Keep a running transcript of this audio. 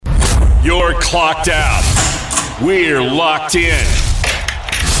You're clocked out. We're locked in.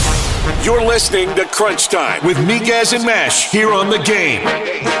 You're listening to Crunch Time with Miguez and Mesh here on The Game.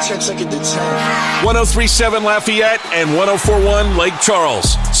 103.7 Lafayette and 104.1 Lake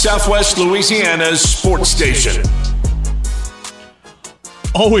Charles, Southwest Louisiana's sports station.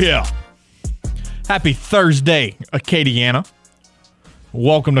 Oh, yeah. Happy Thursday, Acadiana.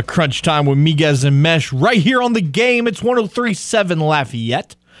 Welcome to Crunch Time with Miguez and Mesh right here on The Game. It's 103.7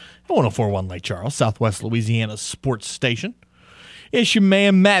 Lafayette and 104.1 Lake Charles, Southwest Louisiana's sports station. It's your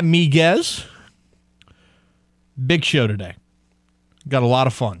man, Matt Miguez. Big show today. Got a lot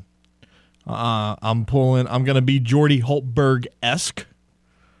of fun. I'm going to be Jordy Holtberg-esque.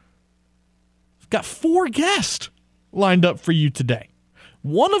 I've got 4 guests lined up for you today.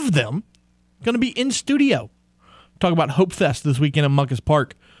 One of them going to be in studio. Talk about Hope Fest this weekend at Muckus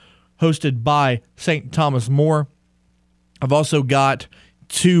Park, hosted by St. Thomas More. I've also got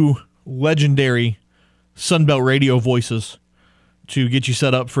 2 legendary Sunbelt radio voices to get you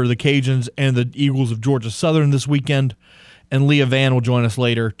set up for the Cajuns and the Eagles of Georgia Southern this weekend. And Leah Van will join us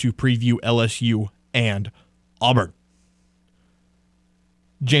later to preview LSU and Auburn.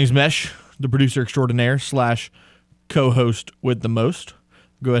 James Mesh, the producer extraordinaire / co-host with the most.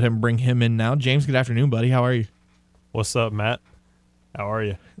 Go ahead and bring him in now. James, good afternoon, buddy. How are you? What's up, Matt? How are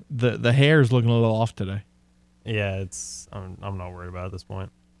you? The hair is looking a little off today. Yeah, I'm not worried about it at this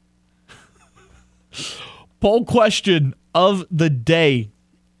point. Poll question of the day,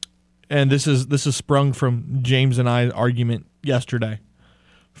 and this is sprung from James and I's argument yesterday.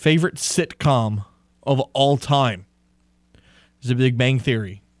 Favorite sitcom of all time? Is it Big Bang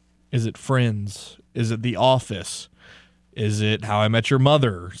Theory? Is it Friends? Is it The Office? Is it How I Met Your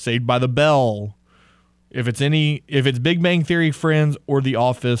Mother? Saved by the Bell? If it's Big Bang Theory, Friends, or The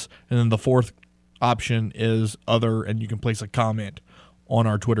Office, and then the 4th option is other, and you can place a comment on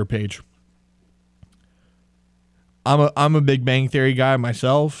our Twitter page. I'm a Big Bang Theory guy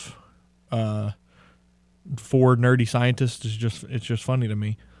myself. 4 nerdy scientists it's just funny to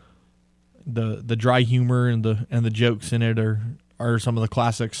me. The dry humor and the jokes in it are some of the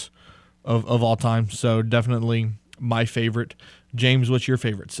classics of all time. So definitely my favorite. James, what's your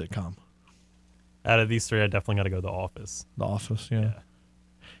favorite sitcom? Out of these 3, I definitely got to go The Office. The Office, yeah.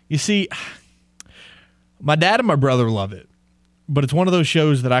 You see, my dad and my brother love it, but it's one of those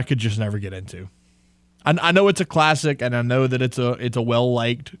shows that I could just never get into. I know it's a classic, and I know that it's a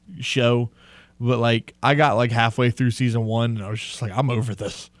well-liked show, but like I got like halfway through season 1, and I was just like, I'm over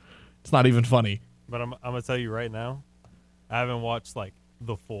this. It's not even funny. But I'm gonna tell you right now, I haven't watched like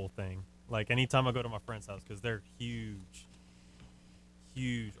the full thing. Like anytime I go to my friend's house, because they're huge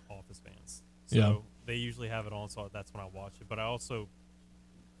Office fans. So they usually have it on, so that's when I watch it. But I also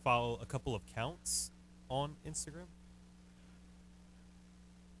follow a couple of counts on Instagram.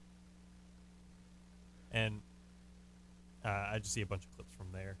 And I just see a bunch of clips from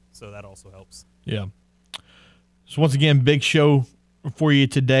there, so that also helps. Yeah. So once again, big show for you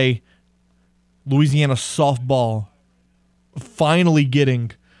today. Louisiana softball finally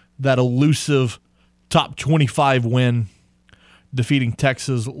getting that elusive top 25 win, defeating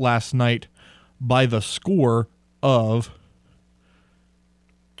Texas last night by the score of...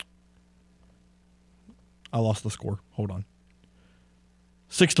 I lost the score. Hold on.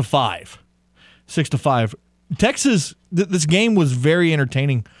 6-5. 6-5. Texas, this game was very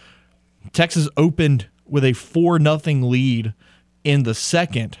entertaining. Texas opened with a 4-0 lead in the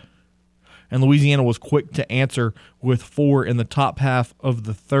second, and Louisiana was quick to answer with 4 in the top half of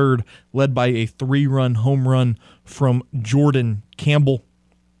the third, led by a 3-run home run from Jordan Campbell.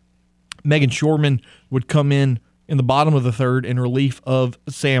 Megan Shorman would come in the bottom of the third in relief of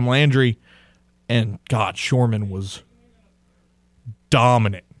Sam Landry, and God, Shorman was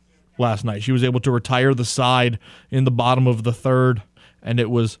dominant last night. She was able to retire the side in the bottom of the third, and it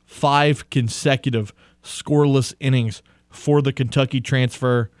was 5 consecutive scoreless innings for the Kentucky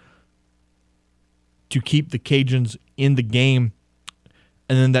transfer to keep the Cajuns in the game.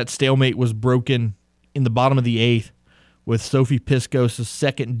 And then that stalemate was broken in the bottom of the 8th with Sophie Piscos'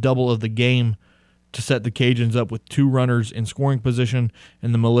 second double of the game to set the Cajuns up with 2 runners in scoring position,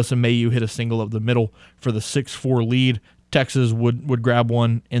 and then Melissa Mayu hit a single up the middle for the 6-4 lead. Texas would grab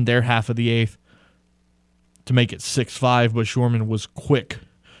one in their half of the 8th to make it 6-5, but Shorman was quick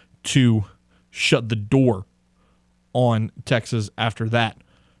to shut the door on Texas after that.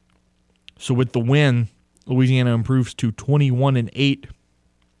 So with the win, Louisiana improves to 21-8.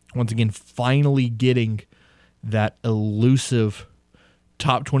 Once again, finally getting that elusive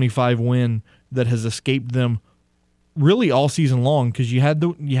top 25 win that has escaped them really all season long, because you had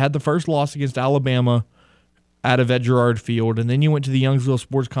the first loss against Alabama out of at Girard Field, and then you went to the Youngsville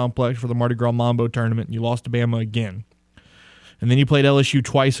Sports Complex for the Mardi Gras Mambo tournament, and you lost to Bama again. And then you played LSU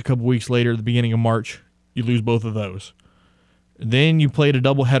twice a couple weeks later at the beginning of March. You lose both of those. Then you played a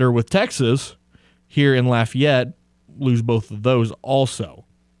doubleheader with Texas here in Lafayette, lose both of those also.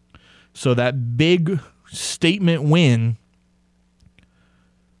 So that big statement win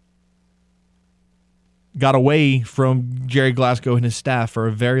got away from Jerry Glasgow and his staff for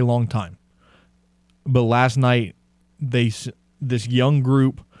a very long time. But last night, this young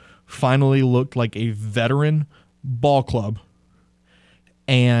group finally looked like a veteran ball club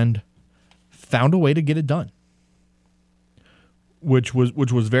and found a way to get it done, which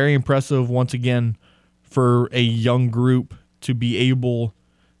was very impressive once again for a young group to be able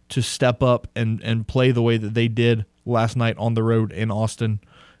to step up and play the way that they did last night on the road in Austin.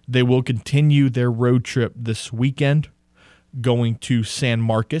 They will continue their road trip this weekend, going to San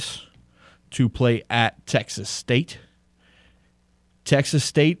Marcos to play at Texas State. Texas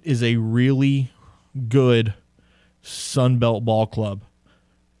State is a really good Sun Belt ball club.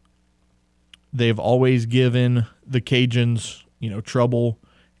 They've always given the Cajuns, trouble,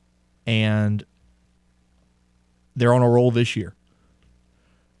 and they're on a roll this year.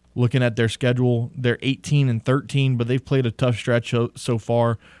 Looking at their schedule, they're 18-13, but they've played a tough stretch so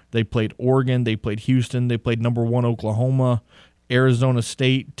far. They played Oregon, they played Houston, they played number 1 Oklahoma, Arizona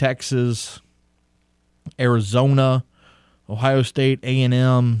State, Texas, Arizona, Ohio State,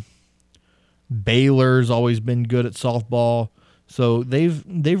 A&M. Baylor's always been good at softball. So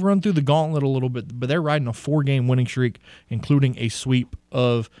they've run through the gauntlet a little bit, but they're riding a 4-game winning streak, including a sweep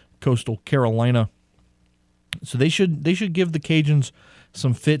of Coastal Carolina. So they should give the Cajuns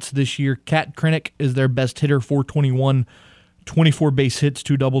some fits this year. Kat Krennick is their best hitter, 421, 24 base hits,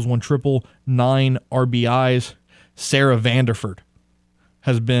 2 doubles, 1 triple, 9 RBIs. Sarah Vanderford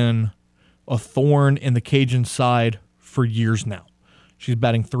has been a thorn in the Cajun side for years now. She's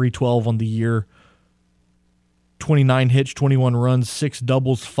batting .312 on the year, 29 hits, 21 runs, 6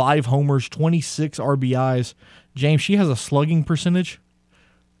 doubles, 5 homers, 26 RBIs. James, she has a slugging percentage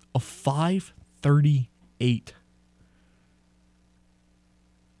of .538.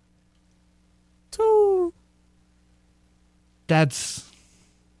 That's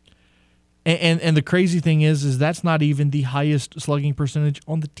and the crazy thing is that's not even the highest slugging percentage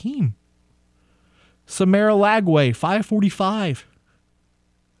on the team. Samara Lagway, .545.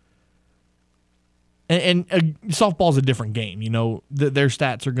 And softball's a different game. Their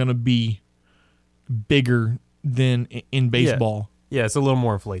stats are going to be bigger than in baseball. Yeah, it's a little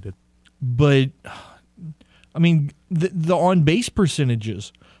more inflated. But, I mean, the on-base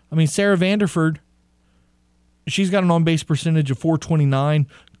percentages. I mean, Sarah Vanderford, she's got an on-base percentage of .429.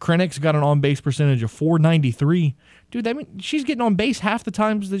 Krennick's got an on-base percentage of .493. Dude, she's getting on base half the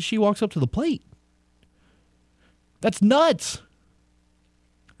times that she walks up to the plate. That's nuts.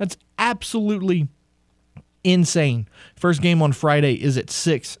 That's absolutely insane. First game on Friday is at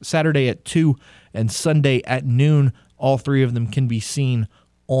 6, Saturday at 2, and Sunday at noon. All 3 of them can be seen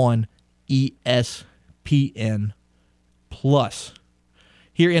on ESPN+.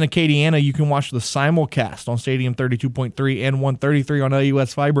 Here in Acadiana, you can watch the simulcast on Stadium 32.3 and 133 on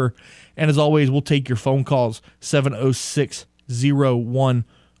LUS Fiber. And as always, we'll take your phone calls, 706-0111.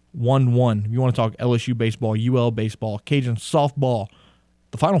 If you want to talk LSU baseball, UL baseball, Cajun softball,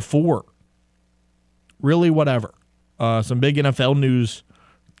 the Final Four, really whatever. Some big NFL news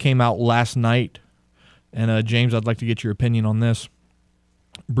came out last night. And James, I'd like to get your opinion on this.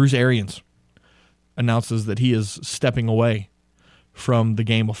 Bruce Arians announces that he is stepping away from the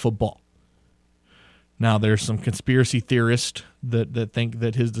game of football. Now, there's some conspiracy theorists that think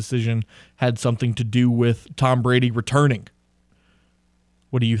that his decision had something to do with Tom Brady returning.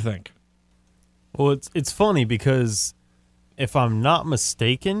 What do you think? Well, it's funny because if I'm not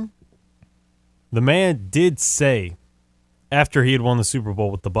mistaken, the man did say after he had won the Super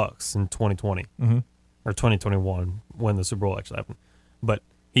Bowl with the Bucs in 2020 or 2021 when the Super Bowl actually happened, but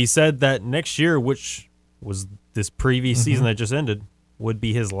he said that next year, which was this previous season that just ended, would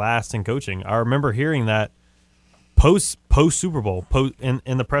be his last in coaching. I remember hearing that post Super Bowl, in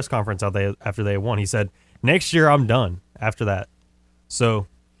the press conference after they won. He said, "Next year I'm done after that." So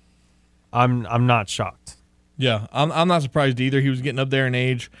I'm not shocked. Yeah, I'm not surprised either. He was getting up there in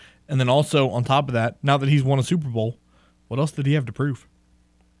age, and then also on top of that, now that he's won a Super Bowl, what else did he have to prove?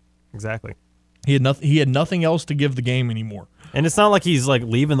 Exactly. He had nothing else to give the game anymore. And it's not like he's like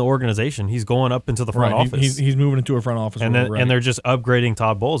leaving the organization. He's going up into the front office. He's moving into a front office. And they're just upgrading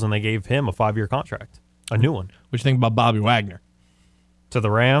Todd Bowles, and they gave him a 5-year contract, a new one. What you think about Bobby Wagner? To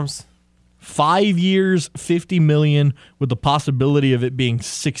the Rams? 5 years, $50 million, with the possibility of it being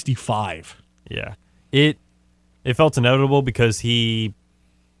 65. Yeah. it felt inevitable because he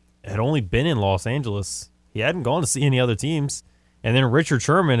had only been in Los Angeles. He hadn't gone to see any other teams. And then Richard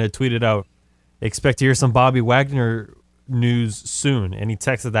Sherman had tweeted out, expect to hear some Bobby Wagner news soon. And he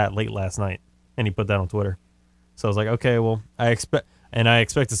texted that late last night, and he put that on Twitter. So I was like, okay, well, I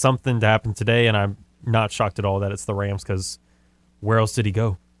expected something to happen today, and I'm not shocked at all that it's the Rams because where else did he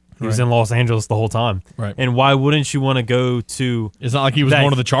go? He was in Los Angeles the whole time. Right. And why wouldn't you want to go to... It's not like he was going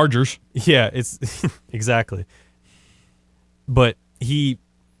to the Chargers. Yeah, it's... exactly. But he...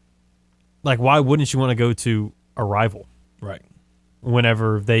 Like, why wouldn't you want to go to a rival? Right.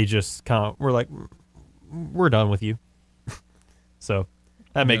 Whenever they just kind of were like, we're done with you. So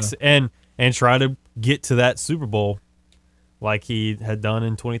that makes... And try to get to that Super Bowl like he had done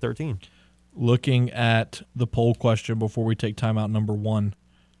in 2013. Looking at the poll question before we take timeout number 1,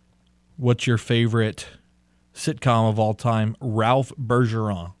 what's your favorite sitcom of all time? Ralph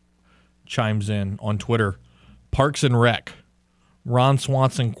Bergeron chimes in on Twitter. Parks and Rec. Ron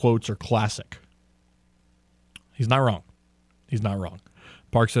Swanson quotes are classic. He's not wrong. He's not wrong.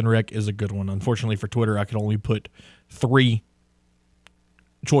 Parks and Rec is a good one. Unfortunately for Twitter, I could only put 3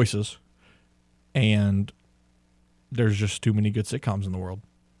 choices, and there's just too many good sitcoms in the world.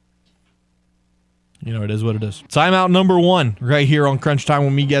 You know, it is what it is. Timeout number 1 right here on Crunch Time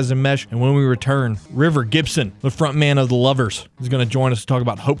with Miguez and Mesh. And when we return, River Gibson, the front man of the Lovers, is going to join us to talk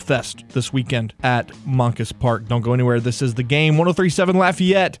about Hope Fest this weekend at Moncus Park. Don't go anywhere. This is The Game, 103.7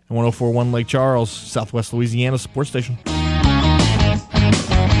 Lafayette and 104.1 Lake Charles, Southwest Louisiana Sports Station.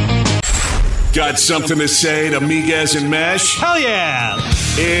 Got something to say to Miguez and Mesh? Hell yeah!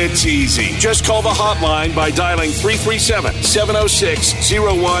 It's easy. Just call the hotline by dialing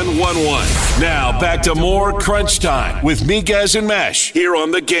 337-706-0111. Now, back to more Crunch Time with Miguez and Mesh here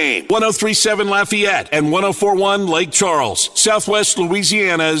on The Game. 103.7 Lafayette and 104.1 Lake Charles, Southwest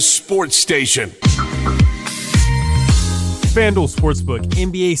Louisiana's sports station. FanDuel Sportsbook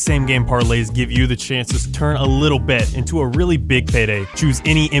NBA same-game parlays give you the chance to turn a little bet into a really big payday. Choose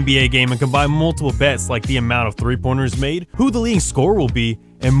any NBA game and combine multiple bets like the amount of three-pointers made, who the leading scorer will be,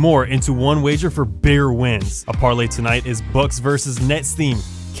 and more into one wager for bigger wins. A parlay tonight is Bucks versus Nets theme.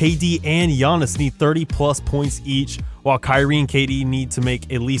 KD and Giannis need 30-plus points each, while Kyrie and KD need to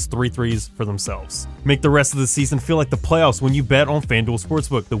make at least 3 threes for themselves. Make the rest of the season feel like the playoffs when you bet on FanDuel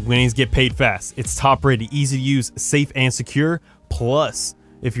Sportsbook. The winnings get paid fast. It's top-rated, easy to use, safe, and secure. Plus,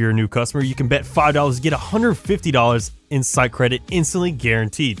 if you're a new customer, you can bet $5 to get $150 in site credit instantly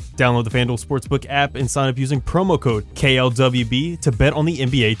guaranteed. Download the FanDuel Sportsbook app and sign up using promo code KLWB to bet on the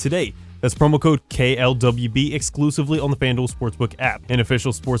NBA today. That's promo code KLWB exclusively on the FanDuel Sportsbook app, an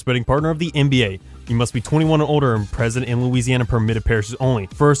official sports betting partner of the NBA. You must be 21 and older and present in Louisiana. Permitted parishes only.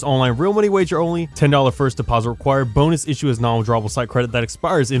 First online real money wager only. $10 first deposit required. Bonus issue is non-withdrawable site credit that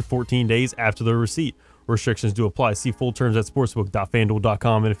expires in 14 days after the receipt. Restrictions do apply. See full terms at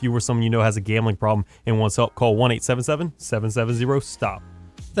sportsbook.fanduel.com. And if you or someone you know has a gambling problem and wants help, call 1-877-770-STOP.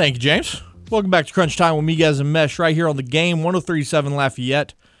 Thank you, James. Welcome back to Crunch Time with Miguez and Mesh right here on The Game, 103.7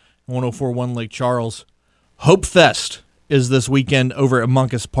 Lafayette, 104.1 Lake Charles. Hope Fest is this weekend over at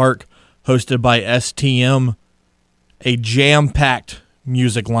Moncus Park, hosted by STM, a jam-packed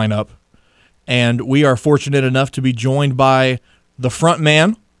music lineup. And we are fortunate enough to be joined by the front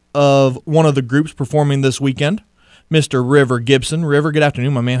man of one of the groups performing this weekend, Mr. River Gibson. River, good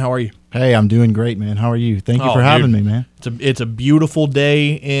afternoon, my man. How are you? Hey, I'm doing great, man. How are you? Thank you for having me, man. It's a beautiful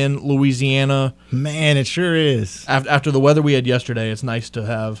day in Louisiana. Man, it sure is. After the weather we had yesterday, it's nice to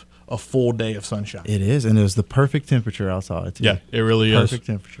have a full day of sunshine. It is, and it was the perfect temperature outside, too. Yeah, it really is. Perfect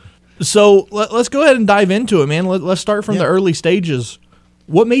temperature. So let's go ahead and dive into it, man. Let's start from the early stages.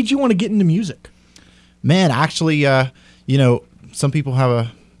 What made you want to get into music? Man, actually, some people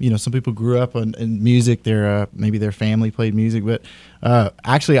have some people grew up in music. Maybe their family played music, but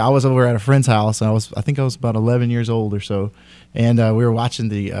actually, I was over at a friend's house. I think I was about 11 years old or so, and we were watching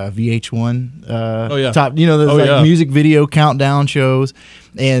the VH1 top, music video countdown shows,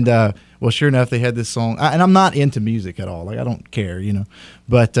 and well, sure enough, they had this song. And I'm not into music at all. Like, I don't care,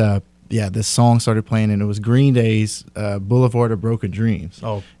 but this song started playing, and it was Green Day's Boulevard of Broken Dreams.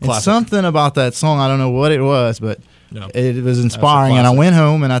 Oh, and classic. something about that song, I don't know what it was, but it was inspiring. And I went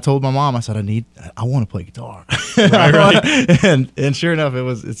home and I told my mom, I said, I want to play guitar. Right. and sure enough,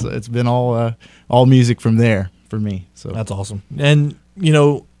 it's been all music from there for me. So that's awesome. And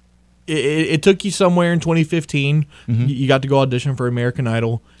it took you somewhere in 2015. Mm-hmm. You got to go audition for American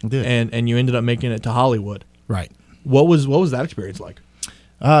Idol, and you ended up making it to Hollywood. Right. What was that experience like?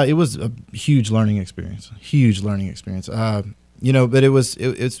 It was a huge learning experience. But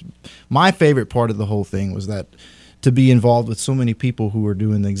it's my favorite part of the whole thing was that to be involved with so many people who are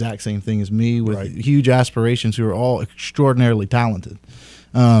doing the exact same thing as me with huge aspirations, who are all extraordinarily talented.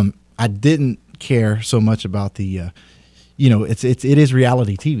 I didn't care so much about the, it is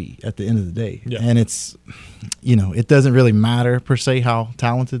reality TV at the end of the day. Yeah. And it's, it doesn't really matter per se how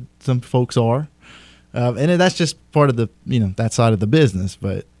talented some folks are. And that's just part of the, that side of the business.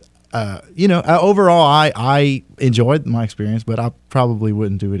 But, overall, I enjoyed my experience, but I probably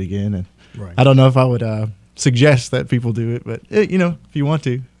wouldn't do it again. And I don't know if I would suggest that people do it, but, if you want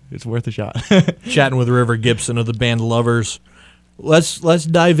to, it's worth a shot. Chatting with River Gibson of the band Lovers. Let's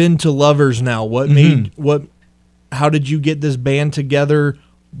dive into Lovers now. How did you get this band together?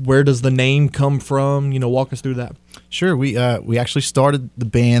 Where does the name come from? Walk us through that. Sure. We actually started the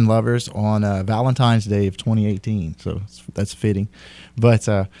band Lovers on Valentine's Day of 2018, so that's fitting. But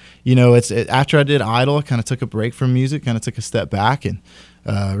after I did Idol, I kind of took a break from music, kind of took a step back and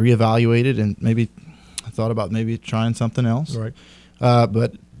reevaluated, and maybe I thought about maybe trying something else. Right.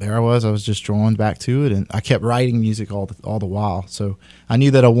 But there I was just drawn back to it, and I kept writing music all the while. So I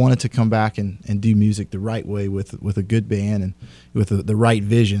knew that I wanted to come back and do music the right way with a good band and with the right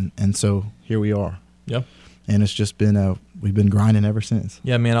vision. And so here we are. Yeah. And it's just been we've been grinding ever since.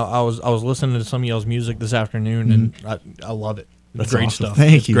 Yeah, man. I was listening to some of y'all's music this afternoon, and I love it. That's great awesome. stuff.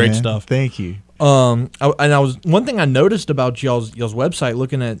 Thank you, great man. stuff. Thank you. One thing I noticed about y'all's website,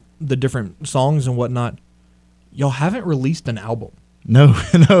 looking at the different songs and whatnot, y'all haven't released an album. No,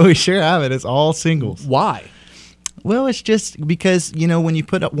 we sure haven't. It's all singles. Why? Well, it's just because, when you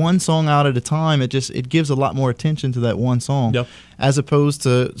put up one song out at a time, it gives a lot more attention to that one song, Yep. as opposed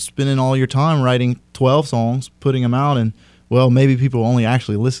to spending all your time writing 12 songs, putting them out, and, maybe people only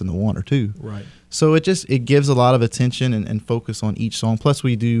actually listen to one or two. Right. So it gives a lot of attention and focus on each song. Plus,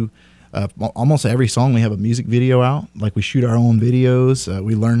 we do almost every song we have a music video out. Like, we shoot our own videos.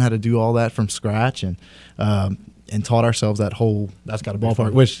 We learn how to do all that from scratch, and taught ourselves that whole That's gotta be ballpark,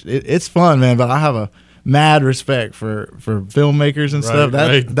 fun. which it's fun, man. But I have a mad respect for filmmakers and stuff.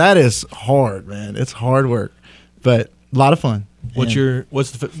 That is hard, man. It's hard work, but a lot of fun. What's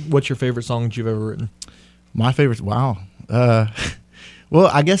And your favorite song that you've ever written? my favorite? Wow. Well,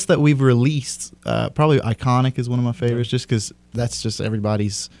 I guess that we've released probably Iconic is one of my favorites, just because that's just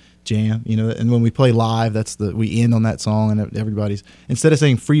everybody's jam, And when we play live, we end on that song, and everybody's, instead of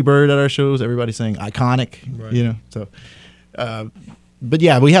saying Freebird at our shows, everybody's saying Iconic, Right. So, but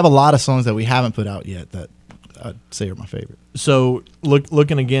yeah, we have a lot of songs that we haven't put out yet that I'd say are my favorite. So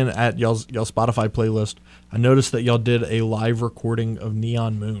looking again at y'all's Spotify playlist, I noticed that y'all did a live recording of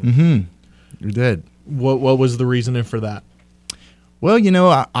Neon Moon. Mm-hmm. We did. What was the reasoning for that?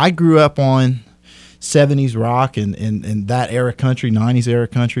 Well, I grew up on 70s rock and that era country, 90s era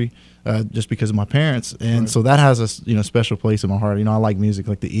country, just because of my parents. And so that has a special place in my heart. I like music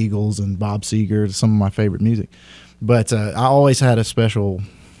like the Eagles and Bob Seger, some of my favorite music. But I always had a special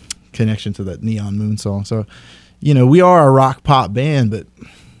connection to that Neon Moon song. So, we are a rock pop band, but,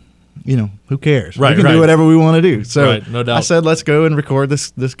 who cares? Right, we can right. do whatever we want to do. So Right, no doubt. I said, let's go and record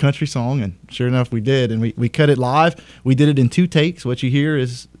this country song. And sure enough, we did. And we cut it live. We did it in 2 takes. What you hear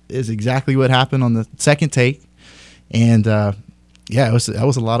is exactly what happened on the second take. And, that was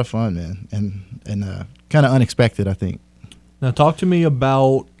a lot of fun, man. And kind of unexpected, I think. Now talk to me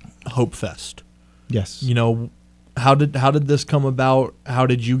about Hope Fest. Yes. How did this come about? How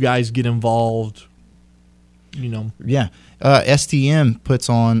did you guys get involved? Yeah. STM puts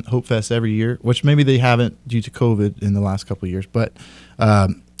on Hope Fest every year, which maybe they haven't due to COVID in the last couple of years, but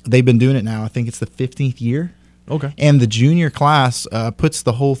they've been doing it now. I think it's the 15th year. Okay. And the junior class puts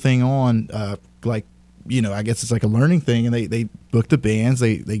the whole thing on, I guess it's like a learning thing, and they book the bands,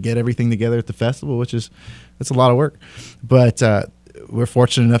 they get everything together at the festival, that's a lot of work. But we're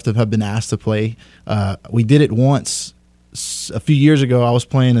fortunate enough to have been asked to play. We did it once a few years ago. I was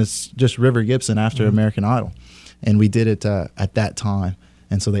playing as just River Gibson after American Idol, and we did it at that time.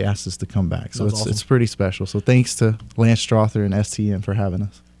 And so they asked us to come back. So That's awesome. It's pretty special. So thanks to Lance Strother and STM for having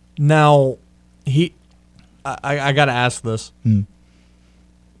us. Now, I got to ask this.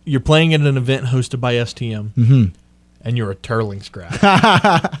 You're playing at an event hosted by STM, and you're a Turling scrap.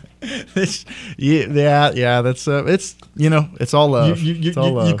 Yeah, that's it's it's all love. It's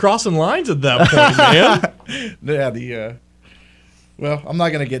all love. You're crossing lines at that point, man. Yeah, well, I'm not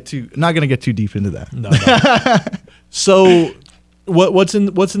gonna get too deep into that. No. So, what's in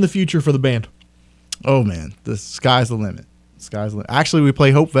the future for the band? Oh man, the sky's the limit. Actually, we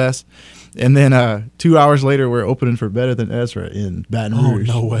play Hope Fest, and then 2 hours later, we're opening for Better Than Ezra in Baton Rouge.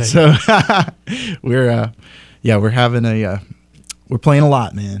 Oh, no way. So we're having we're playing a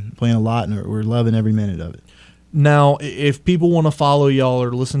lot, man. Playing a lot, and we're loving every minute of it. Now, if people want to follow y'all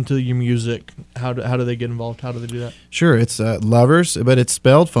or listen to your music, how do they get involved? How do they do that? Sure, it's Lovers, but it's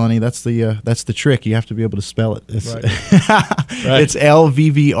spelled funny. That's the trick. You have to be able to spell it. It's, Right. Right. It's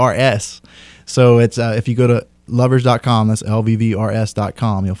LVVRS. So it's if you go to lovers.com, that's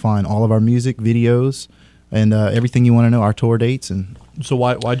LVVRS.com, you'll find all of our music, videos, and everything you want to know, our tour dates. And So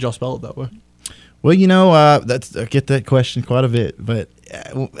why'd y'all spell it that way? well, I get that question quite a bit. But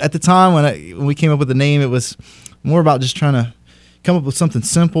at the time when we came up with the name, it was more about just trying to come up with something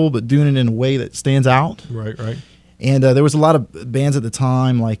simple, but doing it in a way that stands out. Right. And there was a lot of bands at the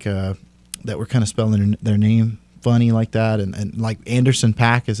time that were kind of spelling their name funny like that. And like Anderson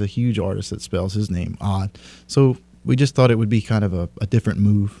 .Paak is a huge artist that spells his name odd. So we just thought it would be kind of a different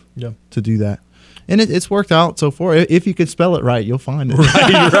move to do that. And it's worked out so far. If you could spell it right, you'll find it.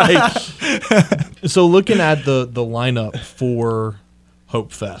 Right. So looking at the lineup for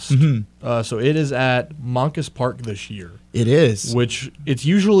Hope Fest, so it is at Moncus Park this year. It is. Which it's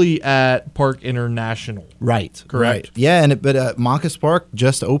usually at Park International. Right. Correct. Right. Yeah, but Moncus Park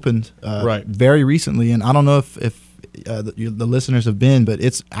just opened very recently, and I don't know if the listeners have been, but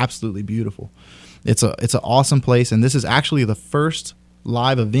it's absolutely beautiful. It's an awesome place, and this is actually the first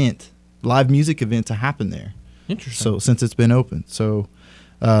live music event to happen there. Interesting. So since it's been open, so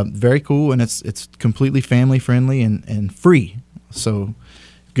very cool, and it's completely family friendly and free. So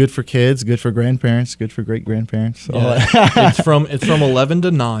good for kids, good for grandparents, good for great grandparents. Yeah. it's from 11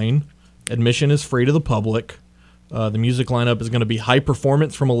 to 9. Admission is free to the public. The music lineup is going to be High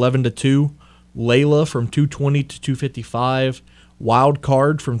Performance from 11 to 2, Layla from 2:20 to 2:55, Wild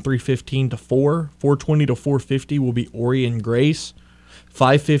Card from 3:15 to 4, 4:20 to 4:50 will be Ori and Grace.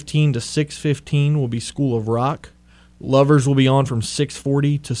 5:15 to 6:15 will be School of Rock. Lovers will be on from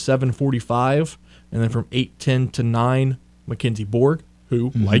 6:40 to 7:45, and then from 8:10 to 9, Mackenzie Borg,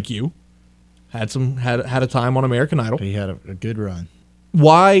 who, like you, had a time on American Idol. He had a good run.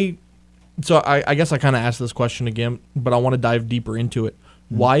 Why? So I guess I kind of asked this question again, but I want to dive deeper into it.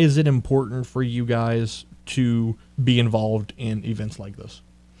 Why is it important for you guys to be involved in events like this?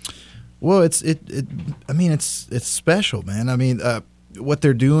 Well, it's special, man. I mean, what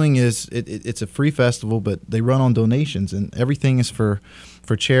they're doing is it's a free festival, but they run on donations, and everything is for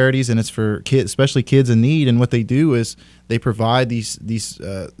charities, and it's for kids, especially kids in need. And what they do is they provide these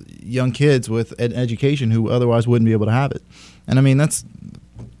young kids with an education who otherwise wouldn't be able to have it. And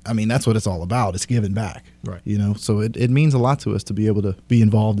that's what it's all about. It's giving back, right? So it means a lot to us to be able to be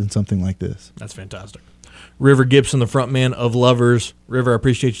involved in something like this. That's fantastic. River Gibson, the front man of Lovers. River, I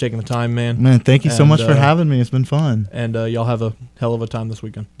appreciate you taking the time, man. Man, thank you so much for having me. It's been fun. And y'all have a hell of a time this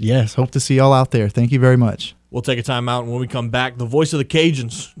weekend. Yes, hope to see y'all out there. Thank you very much. We'll take a time out, and when we come back, the voice of the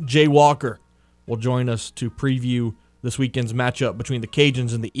Cajuns, Jay Walker, will join us to preview this weekend's matchup between the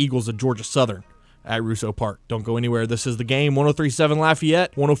Cajuns and the Eagles of Georgia Southern at Russo Park. Don't go anywhere. This is The Game, 103.7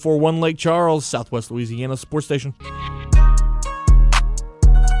 Lafayette, 104.1 Lake Charles, Southwest Louisiana Sports Station.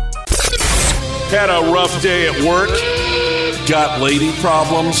 Had a rough day at work? Got lady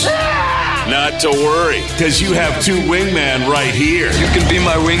problems? Not to worry, because you have two wingmen right here. You can be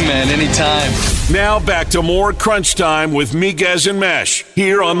my wingman anytime. Now back to more Crunch Time with Miguez and Mesh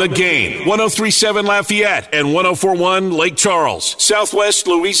here on The Game. 103.7 Lafayette and 104.1 Lake Charles, Southwest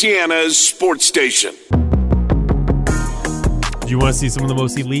Louisiana's sports station. Do you want to see some of the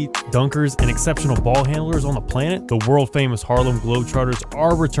most elite dunkers and exceptional ball handlers on the planet? The world-famous Harlem Globetrotters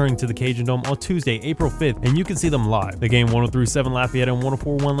are returning to the Cajun Dome on Tuesday, April 5th, and you can see them live. The Game 103.7 Lafayette and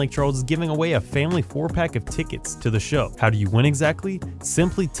 104.1 Lake Charles is giving away a family 4-pack of tickets to the show. How do you win exactly?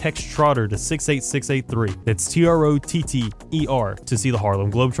 Simply text Trotter to 68683. That's TROTTER to see the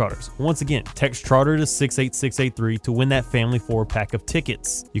Harlem Globetrotters. Once again, text Trotter to 68683 to win that family 4-pack of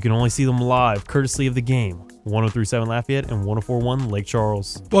tickets. You can only see them live, courtesy of The Game. 103.7 Lafayette and 104.1 Lake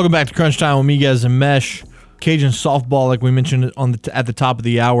Charles. Welcome back to Crunch Time with Miguez and Mesh. Cajun softball, like we mentioned at the top of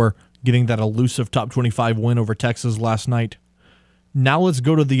the hour, getting that elusive top 25 win over Texas last night. Now let's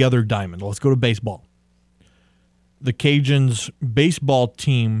go to the other diamond. Let's go to baseball. The Cajuns baseball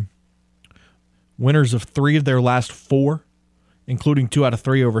team, winners of 3 of their last 4, including 2 out of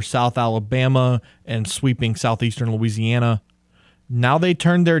 3 over South Alabama and sweeping southeastern Louisiana. Now they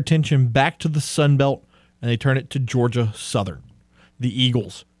turn their attention back to the Sun Belt, and they turn it to Georgia Southern. The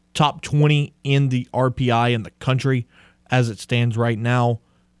Eagles, top 20 in the RPI in the country as it stands right now,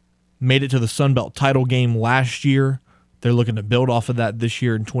 made it to the Sun Belt title game last year. They're looking to build off of that this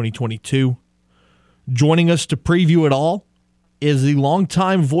year in 2022. Joining us to preview it all is the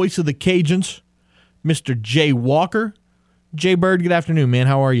longtime voice of the Cajuns, Mr. Jay Walker. Jay Bird, good afternoon, man.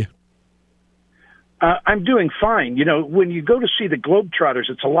 How are you? I'm doing fine. When you go to see the Globetrotters,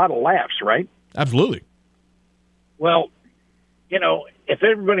 it's a lot of laughs, right? Absolutely. Well, if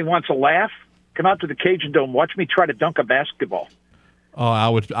everybody wants a laugh, come out to the Cajun Dome. Watch me try to dunk a basketball. Oh,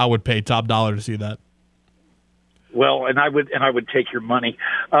 I would pay top dollar to see that. Well, and I would take your money.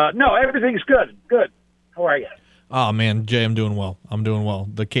 No, everything's good. Good. How are you? Oh man, Jay, I'm doing well.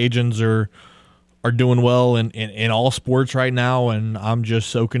 The Cajuns are doing well in all sports right now, and I'm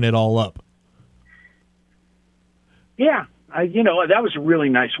just soaking it all up. Yeah, that was a really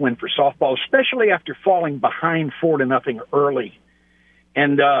nice win for softball, especially after falling behind 4-0 early,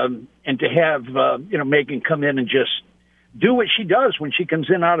 and to have Megan come in and just do what she does when she comes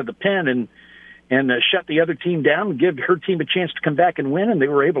in out of the pen and shut the other team down and give her team a chance to come back and win, and they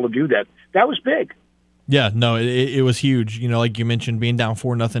were able to do that. That was big. Yeah, no, it was huge. Like you mentioned, being down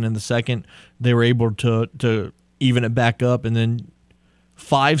 4-0 in the second, they were able to even it back up, and then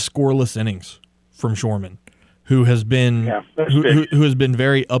 5 scoreless innings from Shorman, who has been who has been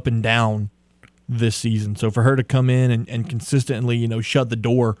very up and down this season. So for her to come in and consistently, shut the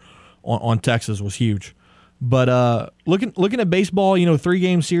door on Texas was huge. But looking at baseball,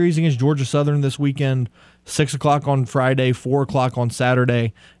 3-game series against Georgia Southern this weekend, 6 o'clock on Friday, 4 o'clock on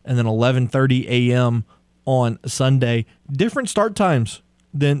Saturday, and then 11:30 a.m. on Sunday. Different start times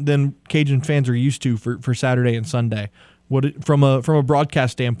than Cajun fans are used to for Saturday and Sunday. From a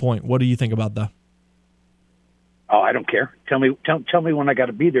broadcast standpoint, what do you think about that? Oh, I don't care. Tell me when I got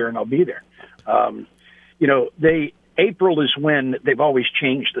to be there, and I'll be there. April is when they've always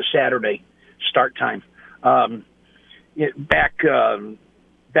changed the Saturday start time. Back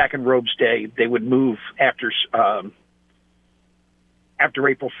in Robes Day, they would move after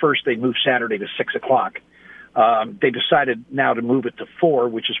April 1st. They moved Saturday to 6 o'clock. They decided now to move it to 4,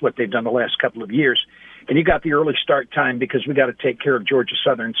 which is what they've done the last couple of years. And you got the early start time because we got to take care of Georgia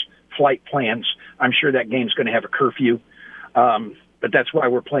Southern's flight plans. I'm sure that game's going to have a curfew, but that's why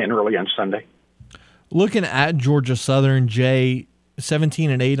we're playing early on Sunday. Looking at Georgia Southern, Jay,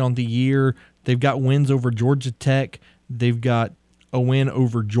 17-8 on the year. They've got wins over Georgia Tech. They've got a win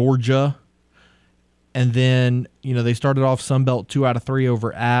over Georgia. And then, they started off Sunbelt 2 out of 3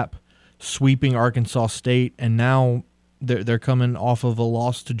 over App, sweeping Arkansas State. And now they're coming off of a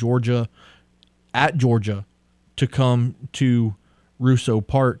loss to Georgia at Georgia to come to Russo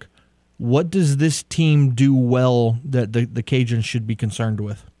Park. What does this team do well that the Cajuns should be concerned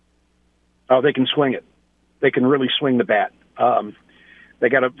with? Oh, they can swing it. They can really swing the bat. They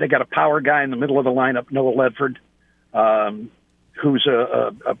got a power guy in the middle of the lineup, Noah Ledford, who's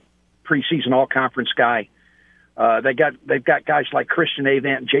a preseason all-conference guy. They've got guys like Christian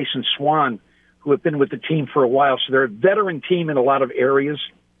Avant and Jason Swan, who have been with the team for a while, so they're a veteran team in a lot of areas.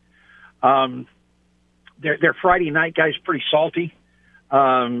 Their Friday night guy's pretty salty.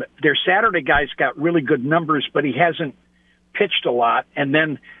 Their Saturday guy's got really good numbers, but he hasn't pitched a lot. And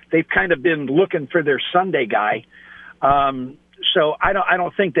then they've kind of been looking for their Sunday guy. So I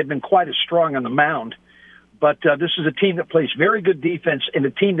don't think they've been quite as strong on the mound. But this is a team that plays very good defense, and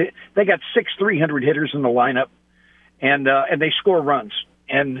a team that they got 6 300 hitters in the lineup, and they score runs.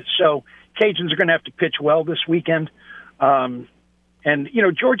 And so Cajuns are going to have to pitch well this weekend. And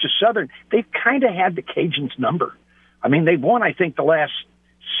Georgia Southern, they've kind of had the Cajuns' number. I mean, they've won, I think, the last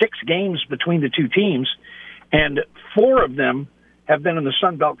 6 games between the two teams, and 4 of them have been in the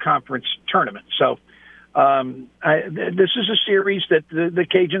Sun Belt Conference tournament. So this is a series that the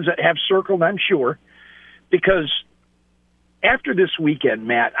Cajuns have circled, I'm sure, because after this weekend,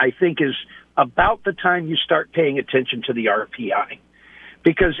 Matt, I think is about the time you start paying attention to the RPI.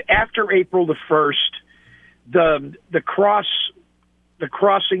 Because after April the 1st, the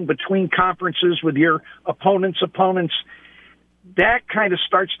crossing between conferences with your opponents, that kind of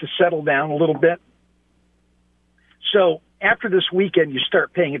starts to settle down a little bit. So after this weekend, you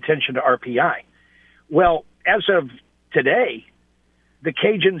start paying attention to RPI. Well, as of today, the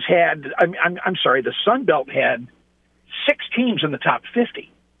Cajuns had, the Sun Belt had 6 teams in the top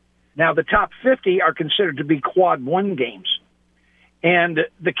 50. Now, the top 50 are considered to be quad 1 games. And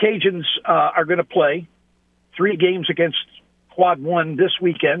the Cajuns are going to play 3 games against quad 1 this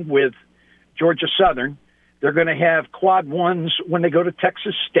weekend with Georgia Southern. They're going to have quad 1s when they go to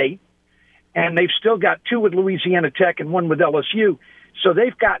Texas State. And they've still got 2 with Louisiana Tech and 1 with LSU. So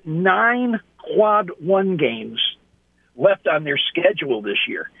they've got 9 quad 1 games left on their schedule this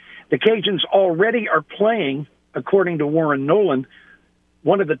year. The Cajuns already are playing, according to Warren Nolan,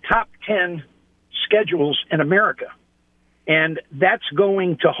 one of the top 10 schedules in America. And that's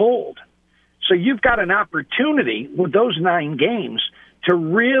going to hold. So you've got an opportunity with those 9 games to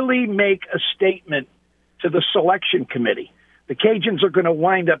really make a statement to the selection committee. The Cajuns are going to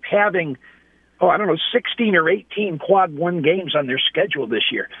wind up having, 16 or 18 quad 1 games on their schedule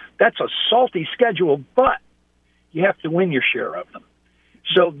this year. That's a salty schedule, but you have to win your share of them.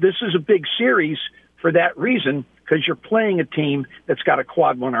 So this is a big series for that reason, because you're playing a team that's got a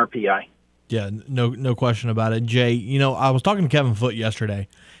quad 1 RPI. Yeah, no question about it. Jay, I was talking to Kevin Foote yesterday,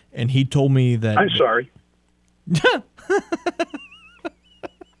 and he told me that... I'm sorry.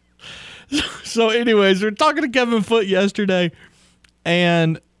 So anyways, we're talking to Kevin Foote yesterday,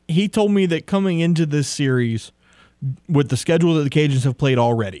 and he told me that coming into this series, with the schedule that the Cajuns have played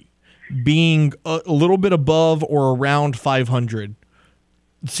already, being a little bit above or around 500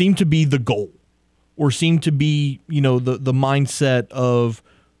 seemed to be the goal, or seemed to be, the mindset of,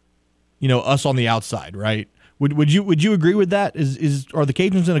 us on the outside, right? Would you agree with that? Are the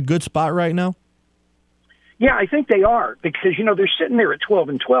Cajuns in a good spot right now? Yeah, I think they are, because they're sitting there at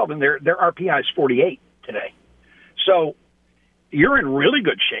 12-12, and their RPI is 48 today. So you're in really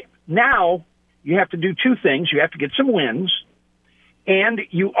good shape. Now you have to do two things. You have to get some wins, and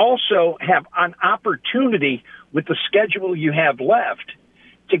you also have an opportunity with the schedule you have left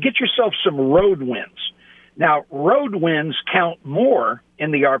to get yourself some road wins. Now, road wins count more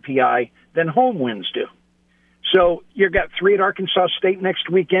in the RPI than home wins do. So you've got 3 at Arkansas State next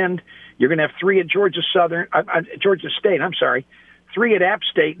weekend. You're going to have 3 at Georgia State, 3 at App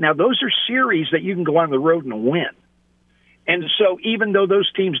State. Now, those are series that you can go on the road and win. And so even though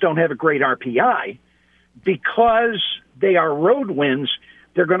those teams don't have a great RPI, because they are road wins,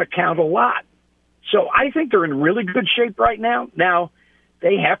 they're going to count a lot. So I think they're in really good shape right now. Now,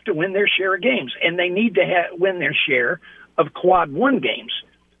 they have to win their share of games, and they need to win their share of quad 1 games.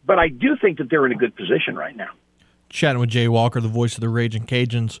 But I do think that they're in a good position right now. Chatting with Jay Walker, the voice of the Raging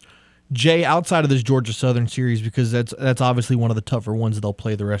Cajuns. Jay, outside of this Georgia Southern series, because that's obviously one of the tougher ones they'll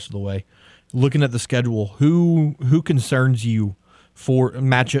play the rest of the way, looking at the schedule, who concerns you for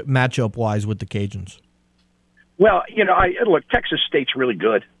matchup wise with the Cajuns? Well, look, Texas State's really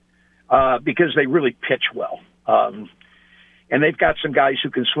good because they really pitch well. And they've got some guys who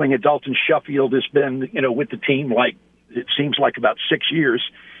can swing it. Dalton Sheffield has been, with the team it seems like about 6 years.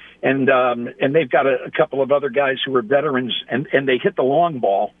 And they've got a couple of other guys who are veterans, and they hit the long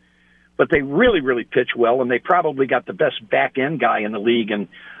ball, but they really, really pitch well. And they probably got the best back end guy in the league, and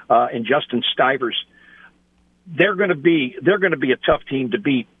Justin Stivers. They're going to be a tough team to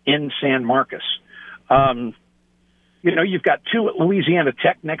beat in San Marcos. You've got 2 at Louisiana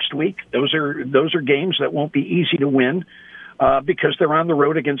Tech next week. Those are games that won't be easy to win because they're on the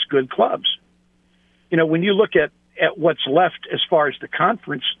road against good clubs. When you look at what's left as far as the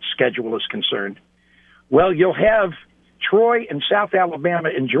conference schedule is concerned, well, you'll have Troy and South Alabama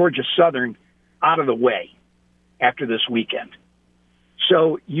and Georgia Southern out of the way after this weekend.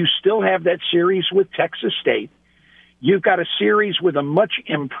 So you still have that series with Texas State. You've got a series with a much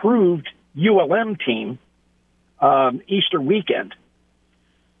improved ULM team Easter weekend.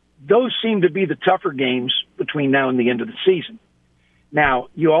 Those seem to be the tougher games between now and the end of the season. Now,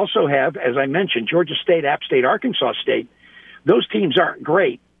 you also have, as I mentioned, Georgia State, App State, Arkansas State. Those teams aren't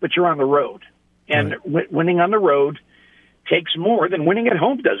great, but you're on the road. And winning on the road takes more than winning at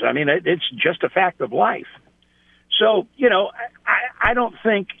home does. I mean, it's just a fact of life. So, I don't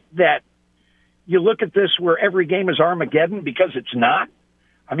think that you look at this where every game is Armageddon, because it's not.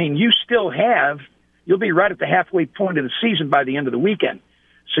 I mean, you'll be right at the halfway point of the season by the end of the weekend.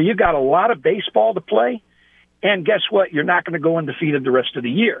 So you've got a lot of baseball to play. And guess what? You're not going to go undefeated the rest of the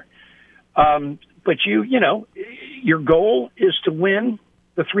year. But your goal is to win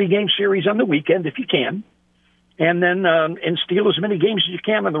the 3-game series on the weekend if you can, and then and steal as many games as you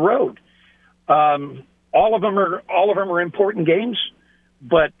can on the road. All of them are important games,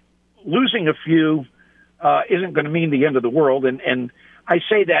 but losing a few isn't going to mean the end of the world. And I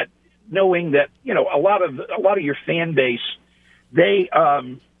say that knowing that a lot of your fan base, they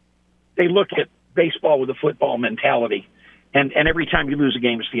look at baseball with a football mentality, and every time you lose a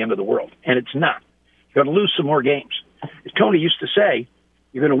game, it's the end of the world, and it's not. You're going to lose some more games. As Tony used to say,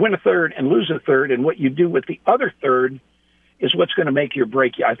 you're going to win a third and lose a third, and what you do with the other third is what's going to make you or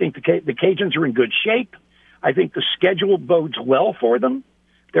break you. I think the Cajuns are in good shape. I think the schedule bodes well for them.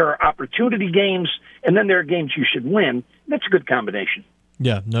 There are opportunity games, and then there are games you should win. That's a good combination.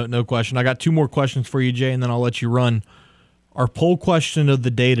 Yeah, no question. I got 2 more questions for you, Jay, and then I'll let you run. Our poll question of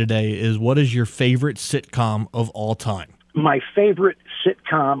the day today is, what is your favorite sitcom of all time? My favorite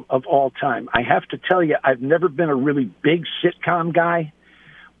sitcom of all time. I have to tell you, I've never been a really big sitcom guy,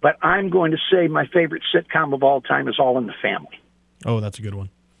 but I'm going to say my favorite sitcom of all time is All in the Family. Oh, that's a good one.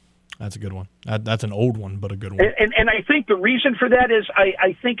 That's a good one. That's an old one, but a good one. And I think the reason for that is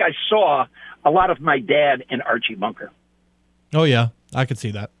I think I saw a lot of my dad in Archie Bunker. Oh, yeah. I could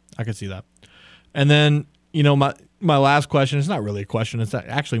see that. And then, my last question, it's not really a question. It's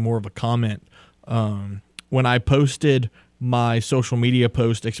actually more of a comment. when I posted my social media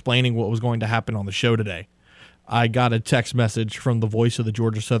post explaining what was going to happen on the show today, I got a text message from the voice of the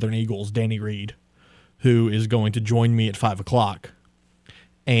Georgia Southern Eagles, Danny Reed, who is going to join me at 5 o'clock.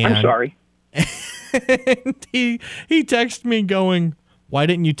 And I'm sorry. and he texted me going, "Why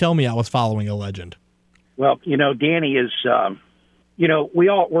didn't you tell me I was following a legend?" Well, Danny is,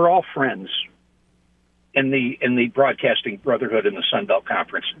 we're all friends in the broadcasting brotherhood in the Sun Belt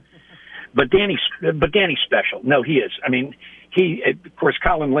Conference. But Danny's special. No, he is. I mean, of course,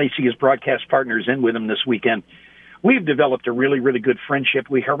 Colin Lacey, his broadcast partner, is in with him this weekend. We've developed a really, really good friendship.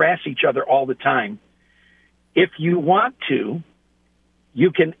 We harass each other all the time. If you want to,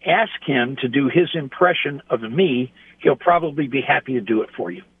 you can ask him to do his impression of me. He'll probably be happy to do it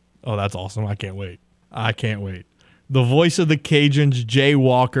for you. Oh, that's awesome. I can't wait. The voice of the Cajuns, Jay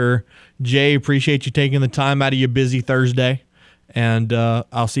Walker. Jay, appreciate you taking the time out of your busy Thursday. And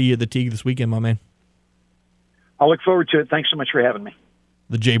I'll see you at the Teague this weekend, my man. I'll look forward to it. Thanks so much for having me.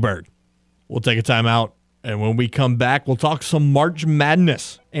 The Jay Bird. We'll take a time out, and when we come back, we'll talk some March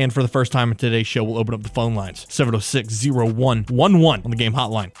Madness. And for the first time in today's show, we'll open up the phone lines, 706-0111 on the game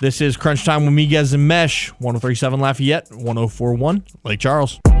hotline. This is Crunch Time with Miguez and Mesh, 103.7 Lafayette, 104.1 Lake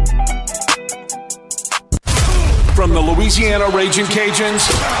Charles. From the Louisiana Raging Cajuns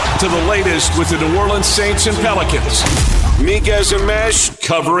to the latest with the New Orleans Saints and Pelicans, Miguez and Mesh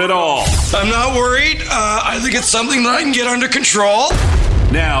cover it all. I'm not worried. I think it's something that I can get under control.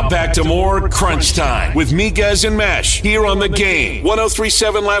 Now back to more Crunch Time with Miguez and Mesh here on the Game.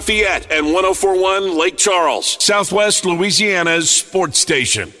 103.7 Lafayette and 104.1 Lake Charles, Southwest Louisiana's sports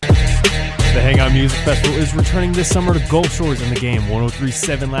station. The Hangout Music Festival is returning this summer to Gulf Shores, in the Game.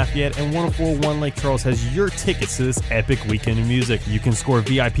 103.7 Lafayette and 104.1 Lake Charles has your tickets to this epic weekend of music. You can score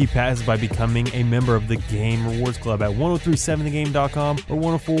VIP passes by becoming a member of the Game Rewards Club at 1037thegame.com or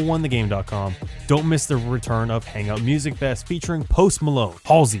 1041thegame.com. Don't miss the return of Hangout Music Fest featuring Post Malone,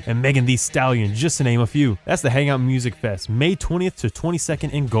 Halsey, and Megan Thee Stallion, just to name a few. That's the Hangout Music Fest, May 20th to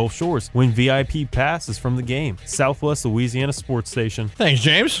 22nd in Gulf Shores. Win VIP passes from the Game, Southwest Louisiana Sports Station. Thanks,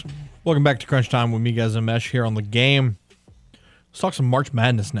 James. Welcome back to Crunch Time with Miguez and Mesh here on the Game. Let's talk some March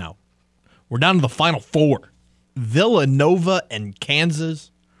Madness now. We're down to the Final Four. Villanova and Kansas,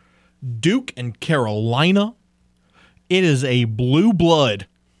 Duke and Carolina. It is a blue blood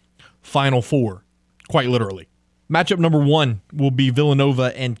Final Four, quite literally. Matchup number 1 will be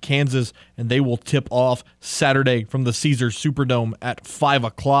Villanova and Kansas, and they will tip off Saturday from the Caesars Superdome at 5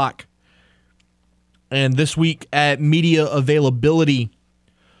 o'clock. And this week at media availability,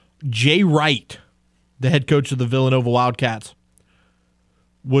 Jay Wright, the head coach of the Villanova Wildcats,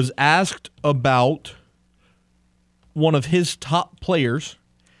 was asked about one of his top players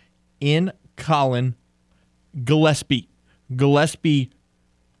in Colin Gillespie. Gillespie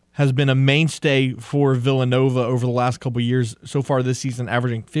has been a mainstay for Villanova over the last couple of years. So far this season,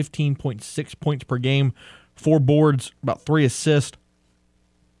 averaging 15.6 points per game, 4 boards, about 3 assists.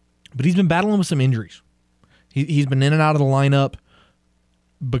 But he's been battling with some injuries. He's been in and out of the lineup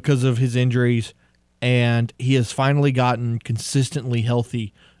because of his injuries, and he has finally gotten consistently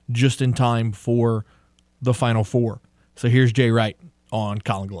healthy just in time for the Final Four. So here's Jay Wright on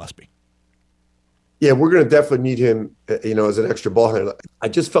Colin Gillespie. Yeah, we're going to definitely need him, as an extra ball handler. I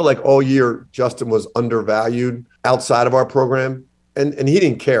just felt like all year Justin was undervalued outside of our program, and he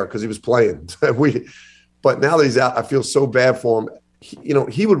didn't care because he was playing. But now that he's out, I feel so bad for him.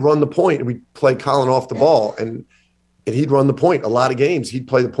 He would run the point, and we'd play Colin off the ball, and he'd run the point a lot of games. He'd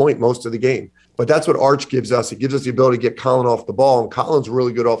play the point most of the game. But that's what Arch gives us. It gives us the ability to get Colin off the ball, and Colin's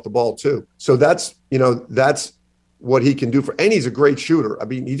really good off the ball too. So that's what he can do and he's a great shooter. I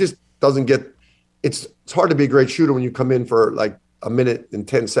mean, he just doesn't get – it's hard to be a great shooter when you come in for like a minute and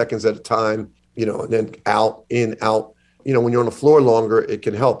 10 seconds at a time, and then out, in, out. When you're on the floor longer, it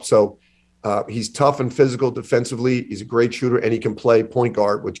can help. So he's tough and physical defensively. He's a great shooter, and he can play point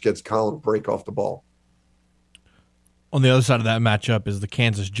guard, which gets Colin to break off the ball. On the other side of that matchup is the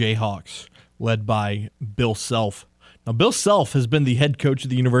Kansas Jayhawks, led by Bill Self. Now, Bill Self has been the head coach of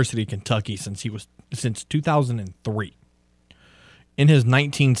the University of Kentucky since 2003. In his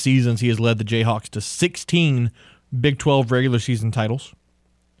 19 seasons, he has led the Jayhawks to 16 Big 12 regular season titles.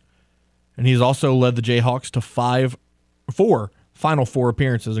 And he's also led the Jayhawks to 4 Final Four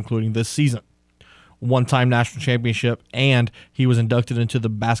appearances, including this season. One-time national championship, and he was inducted into the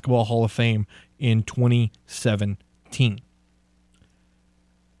Basketball Hall of Fame in 2017.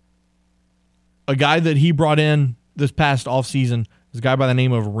 A guy that he brought in this past offseason is a guy by the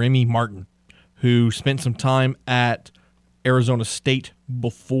name of Remy Martin, who spent some time at Arizona State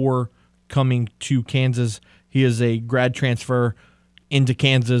before coming to Kansas. He is a grad transfer into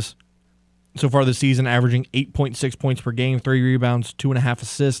Kansas, so far this season, averaging 8.6 points per game, 3 rebounds, 2.5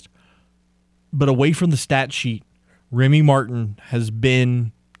 assists. But away from the stat sheet, Remy Martin has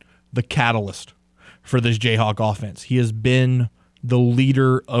been the catalyst for this Jayhawk offense. He has been the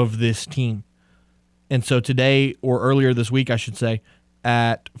leader of this team. And so today, or earlier this week, I should say,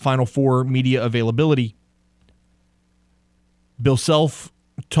 at Final Four media availability, Bill Self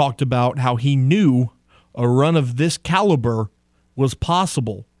talked about how he knew a run of this caliber was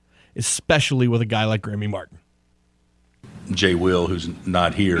possible, especially with a guy like Remy Martin. Jay Will, who's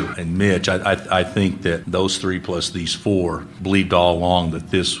not here, and Mitch, I think that those three plus these four believed all along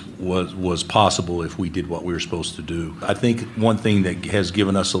that this was possible if we did what we were supposed to do. I think one thing that has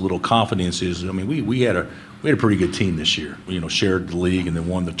given us a little confidence is, I mean, we had a pretty good team this year. Shared the league and then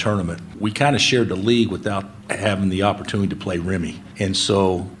won the tournament. We kind of shared the league without having the opportunity to play Remy. And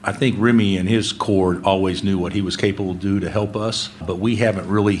so I think Remy and his core always knew what he was capable to do to help us, but we haven't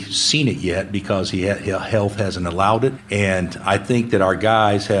really seen it yet because his health hasn't allowed it. And I think that our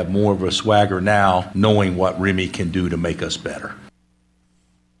guys have more of a swagger now knowing what Remy can do to make us better.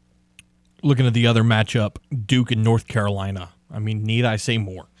 Looking at the other matchup, Duke and North Carolina. I mean, need I say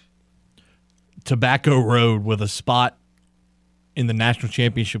more? Tobacco Road with a spot in the national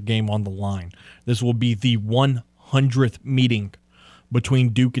championship game on the line. This will be the 100th meeting between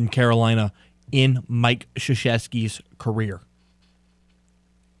Duke and Carolina in Mike Krzyzewski's career.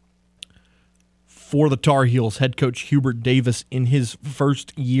 For the Tar Heels, head coach Hubert Davis, in his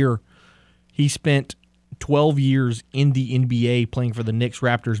first year, he spent 12 years in the NBA playing for the Knicks,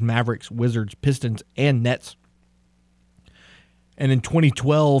 Raptors, Mavericks, Wizards, Pistons, and Nets. And in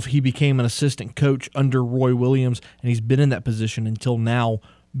 2012, he became an assistant coach under Roy Williams, and he's been in that position until now,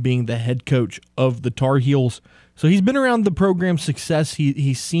 being the head coach of the Tar Heels. So he's been around the program's success.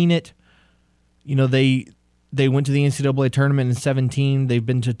 He's seen it. They went to the NCAA tournament in 2017. They've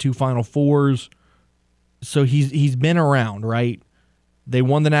been to 2 Final Fours. So he's been around, right? They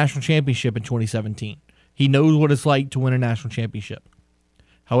won the national championship in 2017. He knows what it's like to win a national championship.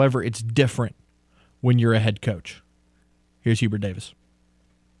 However, it's different when you're a head coach. Here's Hubert Davis.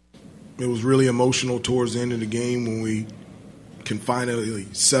 It was really emotional towards the end of the game when we can finally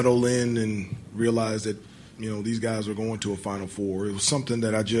settle in and realize that, these guys are going to a Final Four. It was something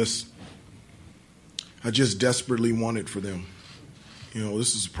that I just desperately wanted for them.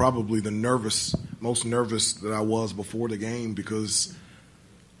 This is probably the most nervous that I was before the game because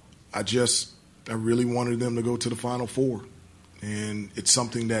I really wanted them to go to the Final Four. And it's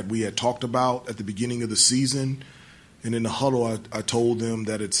something that we had talked about at the beginning of the season. And in the huddle, I told them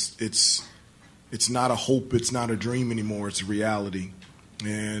that it's not a hope, it's not a dream anymore, it's a reality.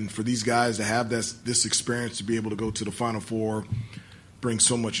 And for these guys to have this experience to be able to go to the Final Four brings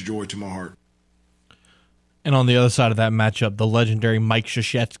so much joy to my heart. And on the other side of that matchup, the legendary Mike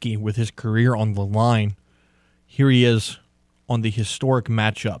Krzyzewski with his career on the line. Here he is on the historic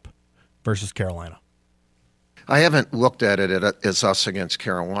matchup versus Carolina. I haven't looked at it as us against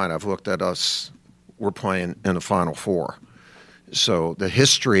Carolina. I've looked at us. We're playing in the Final Four. So the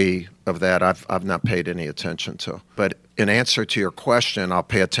history of that I've not paid any attention to. But in answer to your question, I'll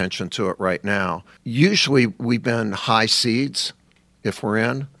pay attention to it right now. Usually we've been high seeds if we're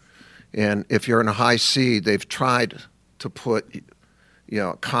in. And if you're in a high seed, they've tried to put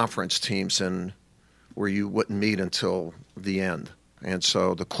conference teams in where you wouldn't meet until the end. And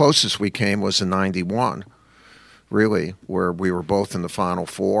so the closest we came was in 91, really, where we were both in the Final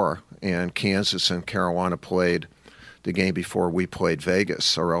Four. And Kansas and Carolina played the game before we played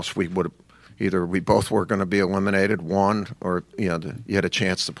Vegas, or else we would have either we both were going to be eliminated, one, or you had a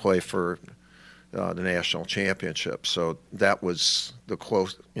chance to play for the national championship. So that was the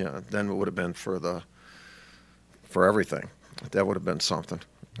close. Then it would have been for everything. That would have been something.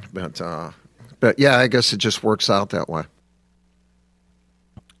 But yeah, I guess it just works out that way.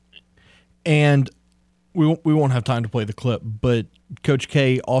 And we won't have time to play the clip, but Coach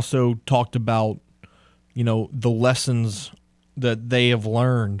K also talked about, the lessons that they have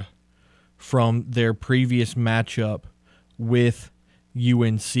learned from their previous matchup with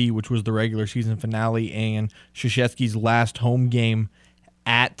UNC, which was the regular season finale, and Krzyzewski's last home game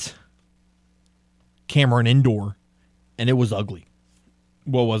at Cameron Indoor, and it was ugly.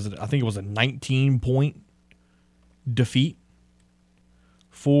 What was it? I think it was a 19-point defeat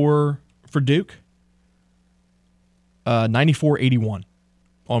for Duke. 94-81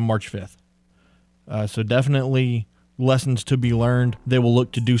 on March 5th. So definitely lessons to be learned. They will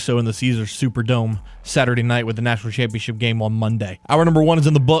look to do so in the Caesars Superdome Saturday night with the national championship game on Monday. Hour number 1 is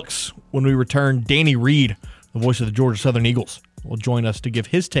in the books. When we return, Danny Reed, the voice of the Georgia Southern Eagles. will join us to give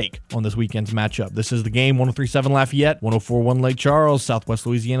his take on this weekend's matchup. This is The Game, 103.7 Lafayette, 104.1 Lake Charles, Southwest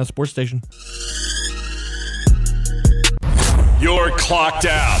Louisiana Sports Station. You're clocked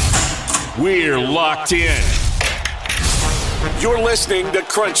out. We're locked in. You're listening to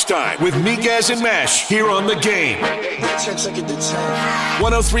Crunch Time with Miguez and Mash here on The Game.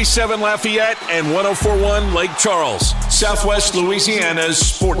 103.7 Lafayette and 104.1 Lake Charles, Southwest Louisiana's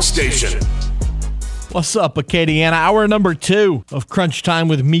sports station. What's up, Acadiana? Hour number 2 of Crunch Time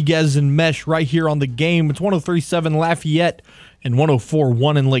with Miguez and Mesh right here on The Game. It's 103.7 Lafayette and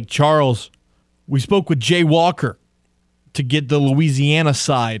 104.1 in Lake Charles. We spoke with Jay Walker to get the Louisiana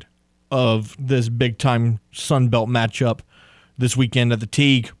side of this big-time Sun Belt matchup this weekend at the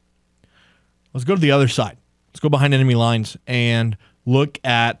Teague. Let's go to the other side. Let's go behind enemy lines and look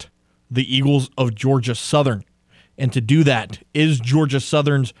at the Eagles of Georgia Southern. And to do that is Georgia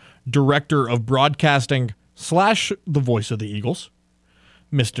Southern's Director of Broadcasting / the voice of the Eagles,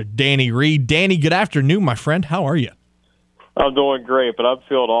 Mr. Danny Reed. Danny, good afternoon, my friend. How are you? I'm doing great, but I'm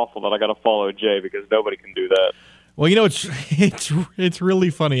feeling awful that I got to follow Jay because nobody can do that. Well, you know, it's really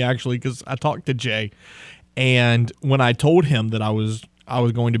funny, actually, because I talked to Jay, and when I told him that I was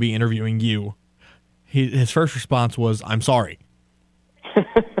going to be interviewing you, his first response was, "I'm sorry."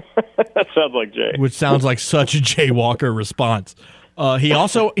 That sounds like Jay. Which sounds like such a Jay Walker response. He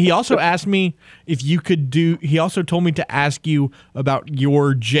also asked me if you could do. He also told me to ask you about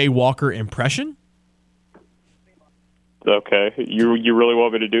your Jay Walker impression. Okay, you really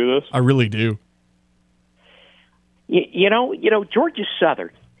want me to do this? I really do. You know, Georgia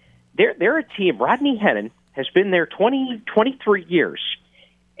Southern, they're a team. Rodney Hennon has been there 23 years,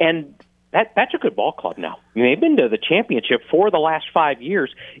 and that's a good ball club now. I mean, they've been to the championship for the last 5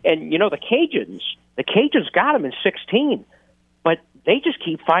 years, and you know the Cajuns got them in 16, but they just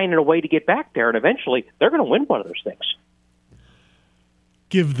keep finding a way to get back there, and eventually they're going to win one of those things.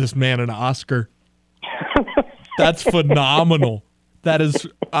 Give this man an Oscar. That's phenomenal. That is.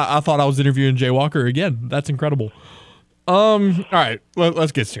 I thought I was interviewing Jay Walker again. That's incredible. All right,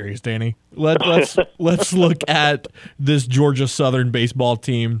 let's get serious, Danny. Let's look at this Georgia Southern baseball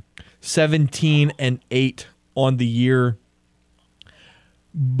team, 17-8 on the year.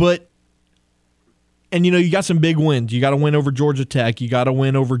 And you know, you got some big wins. You got to win over Georgia Tech. You got to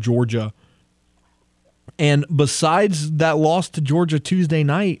win over Georgia. And besides that loss to Georgia Tuesday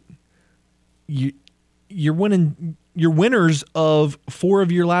night, you're winning. You're winners of 4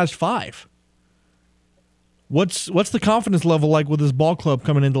 of your last 5. What's the confidence level like with this ball club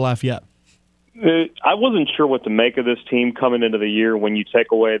coming into Lafayette? I wasn't sure what to make of this team coming into the year when you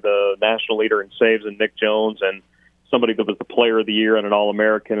take away the national leader in saves and Nick Jones and somebody that was the player of the year and an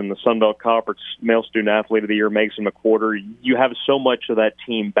All-American in the Sun Belt Conference Male Student Athlete of the Year, Mason McWhorter. You have so much of that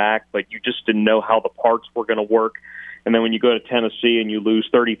team back, but you just didn't know how the parts were going to work. And then when you go to Tennessee and you lose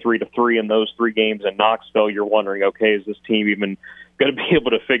 33-3 in those 3 games in Knoxville, you're wondering, okay, is this team even going to be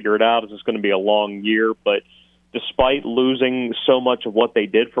able to figure it out? Is this going to be a long year? But despite losing so much of what they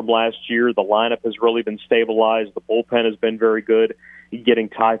did from last year, the lineup has really been stabilized. The bullpen has been very good. Getting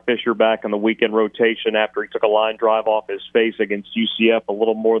Ty Fisher back on the weekend rotation after he took a line drive off his face against UCF a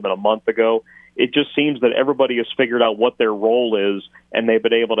little more than a month ago. It just seems that everybody has figured out what their role is, and they've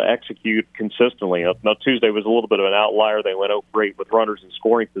been able to execute consistently. Now, Tuesday was a little bit of an outlier. They went out great with runners in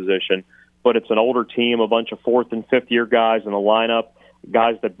scoring position, but it's an older team, a bunch of 4th and 5th year guys in the lineup,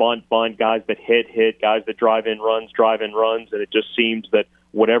 guys that bunt, guys that hit, guys that drive in runs, and it just seems that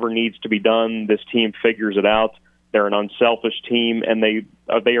whatever needs to be done, this team figures it out. They're an unselfish team, and they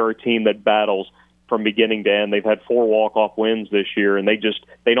are a team that battles from beginning to end. They've had 4 walk-off wins this year, and they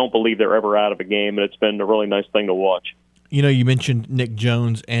don't believe they're ever out of a game, and it's been a really nice thing to watch. You know, you mentioned Nick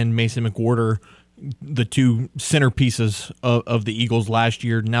Jones and Mason McWhorter, the 2 centerpieces of the Eagles last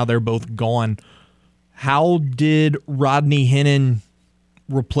year. Now they're both gone. How did Rodney Hennon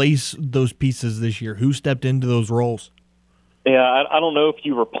replace those pieces this year? Who stepped into those roles? Yeah, I don't know if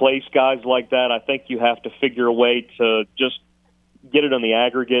you replace guys like that. I think you have to figure a way to just get it on the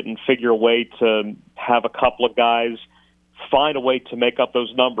aggregate and figure a way to have a couple of guys find a way to make up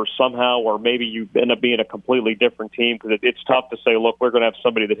those numbers somehow, or maybe you end up being a completely different team because it's tough to say, look, we're going to have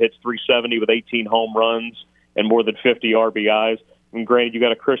somebody that hits 370 with 18 home runs and more than 50 RBIs. And granted, you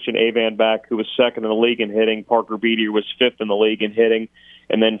got a Christian Avan back who was 2nd in the league in hitting. Parker Beattier was 5th in the league in hitting.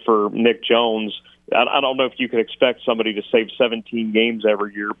 And then for Nick Jones, I don't know if you could expect somebody to save 17 games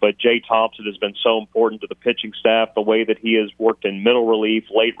every year, but Jay Thompson has been so important to the pitching staff, the way that he has worked in middle relief,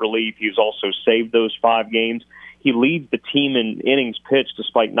 late relief. He's also saved those 5 games. He leads the team in innings pitched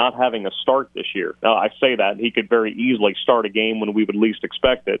despite not having a start this year. Now, I say that. He could very easily start a game when we would least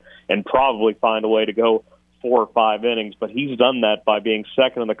expect it and probably find a way to go 4 or 5 innings, but he's done that by being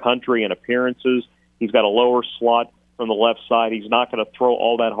second in the country in appearances. He's got a lower slot from the left side. He's not going to throw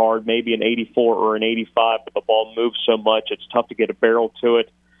all that hard, maybe an 84 or an 85, but the ball moves so much it's tough to get a barrel to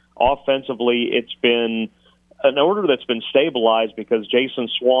it. Offensively, it's been an order that's been stabilized because Jason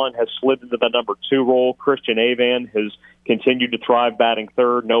Swan has slid into the number 2 role. Christian Avan has continued to thrive batting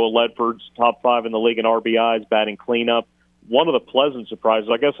third. Noah Ledford's top 5 in the league in RBIs, batting cleanup. One of the pleasant surprises,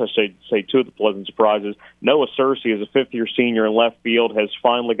 I guess I should say 2 of the pleasant surprises, Noah Searcy is a fifth-year senior in left field, has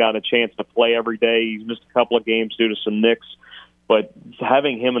finally gotten a chance to play every day. He's missed a couple of games due to some nicks, but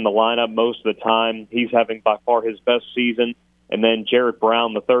having him in the lineup most of the time, he's having by far his best season. And then Jarrett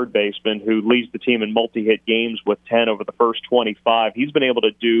Brown, the third baseman, who leads the team in multi-hit games with 10 over the first 25. He's been able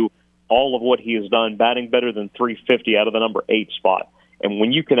to do all of what he has done, batting better than 350 out of the number 8 spot. And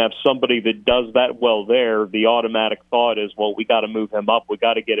when you can have somebody that does that well there, the automatic thought is, well, we got to move him up. We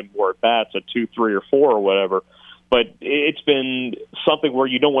got to get him more at-bats, a 2, 3, or 4 or whatever. But it's been something where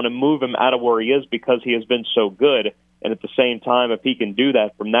you don't want to move him out of where he is because he has been so good. And at the same time, if he can do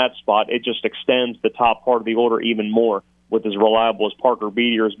that from that spot, it just extends the top part of the order even more with as reliable as Parker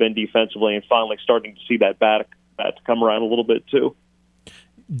Beatier has been defensively and finally starting to see that bat come around a little bit too.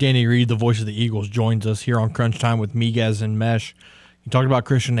 Danny Reed, the voice of the Eagles, joins us here on Crunch Time with Miguez and Mesh. You talked about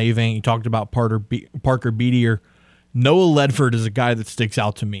Christian Avan. You talked about Parker Beatier. Noah Ledford is a guy that sticks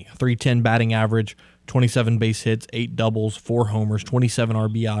out to me. 310 batting average, 27 base hits, 8 doubles, 4 homers, 27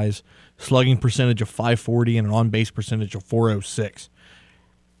 RBIs, slugging percentage of .540, and an on-base percentage of .406.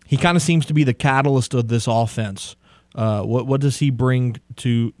 He kind of seems to be the catalyst of this offense. What does he bring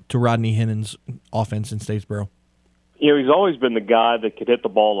to Rodney Hennon's offense in Statesboro? You know, he's always been the guy that could hit the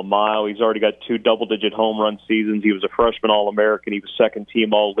ball a mile. He's already got 2 double-digit home run seasons. He was a freshman All-American. He was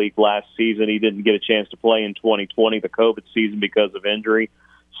second-team All-League last season. He didn't get a chance to play in 2020, the COVID season, because of injury.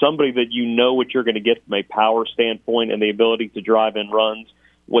 Somebody that you know what you're going to get from a power standpoint and the ability to drive in runs.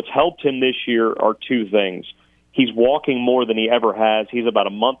 What's helped him this year are 2 things. He's walking more than he ever has. He's about a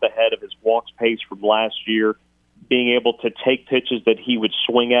month ahead of his walks pace from last year. Being able to take pitches that he would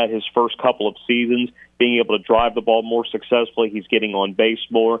swing at his first couple of seasons, being able to drive the ball more successfully. He's getting on base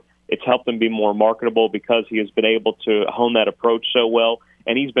more. It's helped him be more marketable because he has been able to hone that approach so well.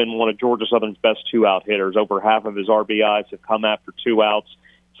 And he's been one of Georgia Southern's best 2-out hitters. Over half of his RBIs have come after 2 outs.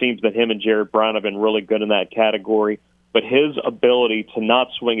 Seems that him and Jared Brown have been really good in that category. But his ability to not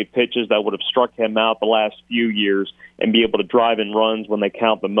swing at pitches that would have struck him out the last few years and be able to drive in runs when they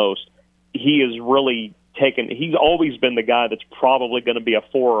count the most, he is really he's always been the guy that's probably going to be a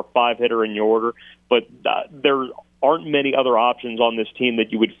 4 or 5 hitter in your order, but there aren't many other options on this team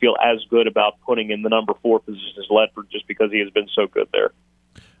that you would feel as good about putting in the number 4 position as Ledford just because he has been so good there.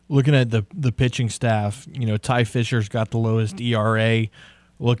 Looking at the pitching staff, you know, Ty Fisher's got the lowest ERA.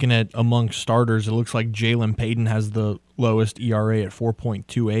 Looking at among starters, it looks like Jalen Payton has the lowest ERA at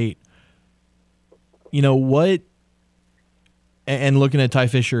 4.28. You know, what... And looking at Ty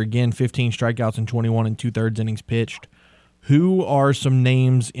Fisher again, 15 strikeouts and 21 2/3 innings pitched. Who are some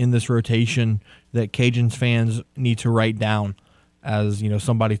names in this rotation that Cajuns fans need to write down as, you know,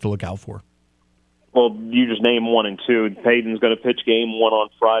 somebody to look out for? Well, you just name 1 and 2. Payton's going to pitch game 1 on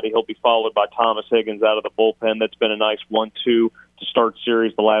Friday. He'll be followed by Thomas Higgins out of the bullpen. That's been a nice 1-2 to start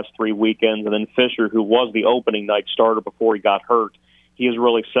series the last 3 weekends. And then Fisher, who was the opening night starter before he got hurt, he has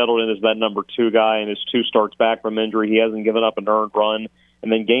really settled in as that number 2 guy in his 2 starts back from injury. He hasn't given up an earned run.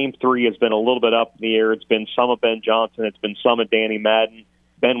 And then game 3 has been a little bit up in the air. It's been some of Ben Johnson. It's been some of Danny Madden.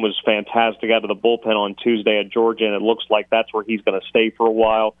 Ben was fantastic out of the bullpen on Tuesday at Georgia, and it looks like that's where he's going to stay for a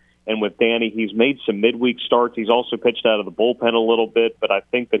while. And with Danny, he's made some midweek starts. He's also pitched out of the bullpen a little bit, but I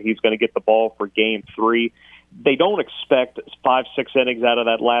think that he's going to get the ball for game 3. They don't expect 5-6 innings out of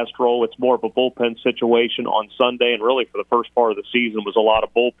that last roll. It's more of a bullpen situation on Sunday, and really for the first part of the season was a lot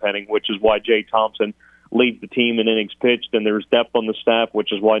of bullpenning, which is why Jay Thompson leads the team in innings pitched, and there's depth on the staff,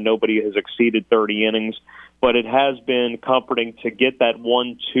 which is why nobody has exceeded 30 innings. But it has been comforting to get that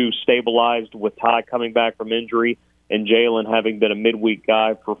 1-2 stabilized with Ty coming back from injury and Jalen having been a midweek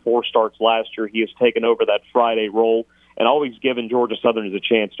guy for 4 starts last year. He has taken over that Friday role and always given Georgia Southern a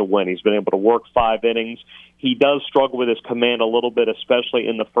chance to win. He's been able to work 5 innings. He does struggle with his command a little bit, especially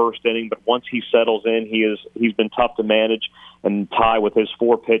in the first inning, but once he settles in, he's been tough to manage. And Ty, with his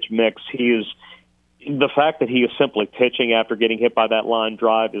 4-pitch mix, the fact that he is simply pitching after getting hit by that line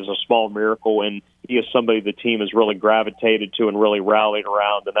drive is a small miracle, and he is somebody the team has really gravitated to and really rallied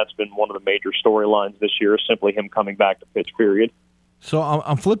around, and that's been one of the major storylines this year, is simply him coming back to pitch, period. So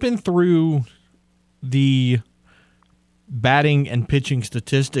I'm flipping through the batting and pitching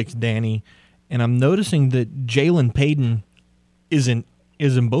statistics, Danny, and I'm noticing that Jalen Payton is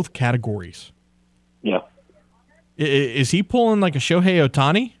in both categories. Yeah. Is he pulling like a Shohei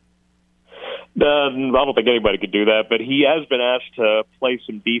Ohtani? I don't think anybody could do that, but he has been asked to play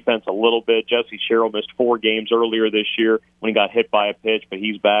some defense a little bit. Jesse Sherrill missed 4 games earlier this year when he got hit by a pitch, but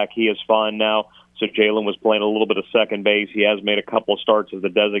he's back. He is fine now. So Jalen was playing a little bit of second base. He has made a couple of starts as a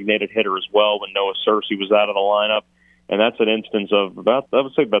designated hitter as well when Noah Cersei was out of the lineup. And that's an instance of about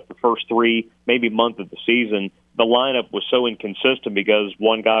the first 3, maybe month of the season. The lineup was so inconsistent because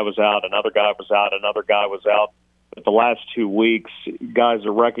one guy was out, another guy was out, another guy was out. But the last 2 weeks, guys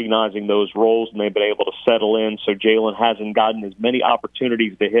are recognizing those roles, and they've been able to settle in. So Jalen hasn't gotten as many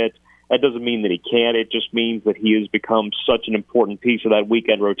opportunities to hit. That doesn't mean that he can't. It just means that he has become such an important piece of that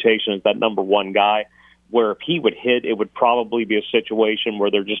weekend rotation as that number 1 guy, where if he would hit, it would probably be a situation where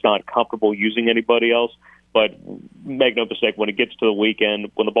they're just not comfortable using anybody else. But make no mistake, when it gets to the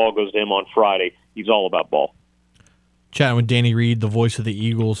weekend, when the ball goes to him on Friday, he's all about ball. Chatting with Danny Reed, the voice of the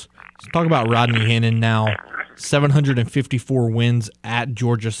Eagles. Let's talk about Rodney Hennon now. 754 wins at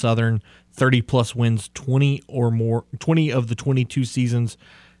Georgia Southern, 30-plus wins, 20 of the 22 seasons.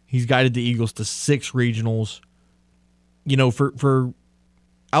 He's guided the Eagles to 6 regionals. You know, for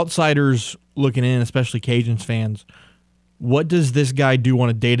outsiders looking in, especially Cajuns fans, what does this guy do on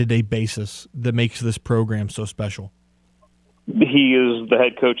a day-to-day basis that makes this program so special? He is the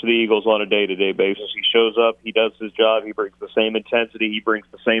head coach of the Eagles on a day-to-day basis. He shows up, he does his job, he brings the same intensity, he brings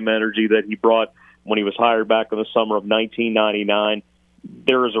the same energy that he brought when he was hired back in the summer of 1999.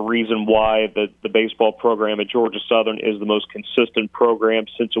 There is a reason why the baseball program at Georgia Southern is the most consistent program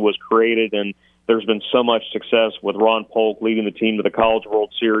since it was created, and there's been so much success with Ron Polk leading the team to the College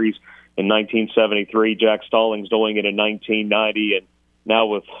World Series in 1973, Jack Stallings doing it in 1990, and now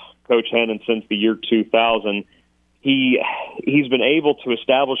with Coach Hennon since the year 2000. He's been able to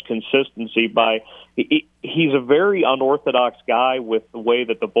establish consistency by he's a very unorthodox guy with the way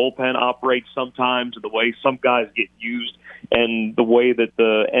that the bullpen operates sometimes, the way some guys get used, and the way that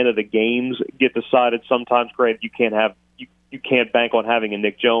the end of the games get decided sometimes. Granted, you can't bank on having a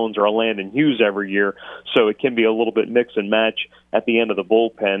Nick Jones or a Landon Hughes every year, so it can be a little bit mix and match at the end of the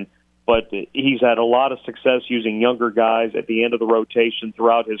bullpen. But he's had a lot of success using younger guys at the end of the rotation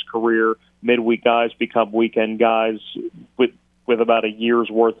throughout his career. Midweek guys become weekend guys with about a year's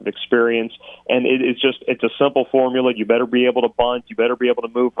worth of experience. And it's a simple formula. You better be able to bunt. You better be able to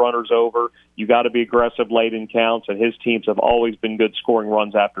move runners over. You got to be aggressive late in counts. And his teams have always been good scoring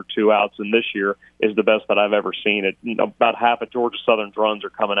runs after 2 outs. And this year is the best that I've ever seen it. About half of Georgia Southern's runs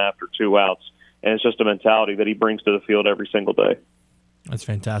are coming after 2 outs. And it's just a mentality that he brings to the field every single day. That's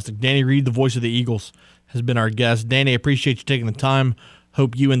fantastic. Danny Reed, the voice of the Eagles, has been our guest. Danny, I appreciate you taking the time.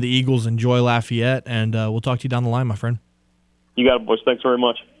 Hope you and the Eagles enjoy Lafayette, and we'll talk to you down the line, my friend. You got it, boys. Thanks very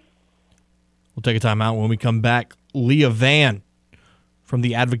much. We'll take a time out. When we come back, Leah Vann from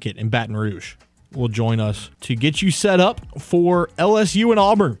The Advocate in Baton Rouge will join us to get you set up for LSU and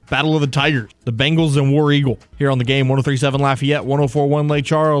Auburn, Battle of the Tigers, the Bengals and War Eagle, here on the game, 103.7 Lafayette, 104.1 Lake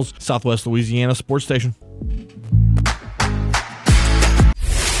Charles, Southwest Louisiana Sports Station.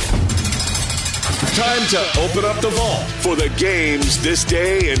 Time to open up the vault for the games this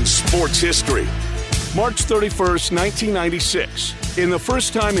day in sports history. March 31st, 1996. In the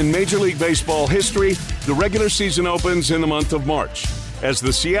first time in Major League Baseball history, the regular season opens in the month of March as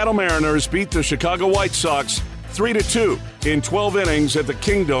the Seattle Mariners beat the Chicago White Sox 3-2 in 12 innings at the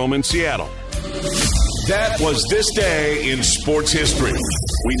Kingdome in Seattle. That was this day in sports history.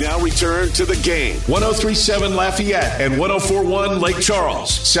 We now return to the game. 103.7 Lafayette and 104.1 Lake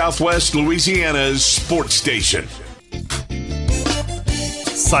Charles, Southwest Louisiana's sports station.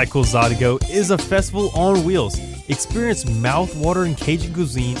 Cycle Zydeco is a festival on wheels. Experience mouth-watering Cajun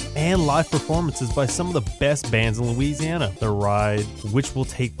cuisine and live performances by some of the best bands in Louisiana. The ride, which will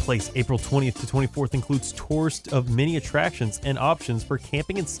take place April 20th to 24th, includes tours of many attractions and options for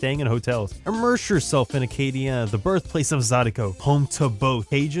camping and staying in hotels. Immerse yourself in Acadiana, the birthplace of Zydeco, home to both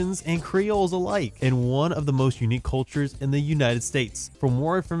Cajuns and Creoles alike, and one of the most unique cultures in the United States. For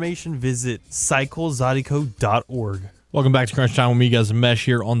more information, visit cyclezydeco.org. Welcome back to Crunch Time with me, guys, Mesh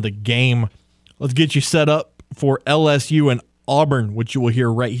here on the game. Let's get you set up for LSU and Auburn, which you will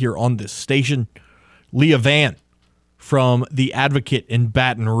hear right here on this station. Leah Vann from The Advocate in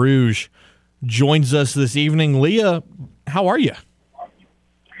Baton Rouge joins us this evening. Leah, how are you?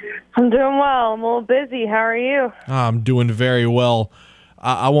 I'm doing well. I'm a little busy. How are you? I'm doing very well.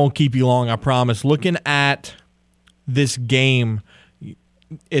 I won't keep you long, I promise. Looking at this game,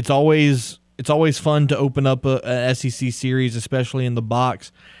 it's always fun to open up a SEC series, especially in the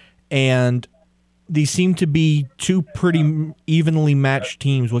box, and these seem to be two pretty evenly matched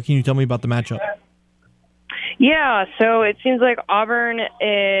teams. What can you tell me about the matchup? Yeah, so it seems like Auburn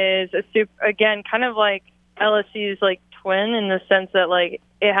is kind of like LSU's like twin in the sense that like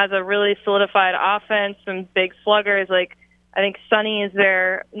it has a really solidified offense, some big sluggers. Like I think Sonny is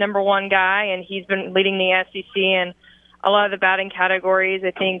their number one guy, and he's been leading the SEC in a lot of the batting categories,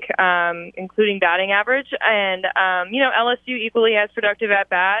 I think, including batting average. And, LSU equally has productive at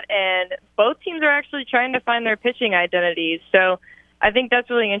bat, and both teams are actually trying to find their pitching identities. So I think that's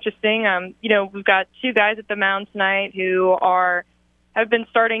really interesting. We've got two guys at the mound tonight who have been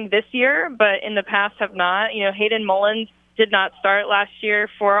starting this year, but in the past have not. Hayden Mullins did not start last year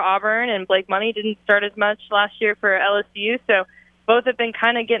for Auburn, and Blake Money didn't start as much last year for LSU. So both have been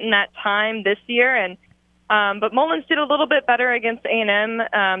kind of getting that time this year, and but Mullins did a little bit better against A&M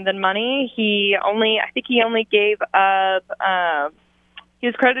than Money. I think he only gave up. He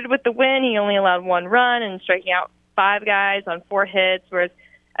was credited with the win. He only allowed one run and striking out 5 guys on 4 hits. Whereas,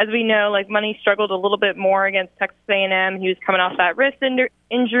 as we know, like Money struggled a little bit more against Texas A&M. He was coming off that wrist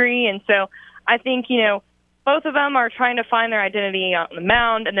injury, and so I think both of them are trying to find their identity on the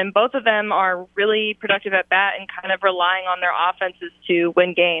mound, and then both of them are really productive at bat and kind of relying on their offenses to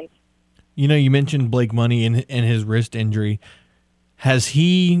win games. You mentioned Blake Money and his wrist injury. Has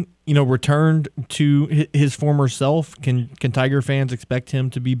he, returned to his former self? Can Tiger fans expect him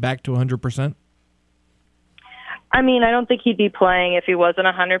to be back to 100%? I mean, I don't think he'd be playing if he wasn't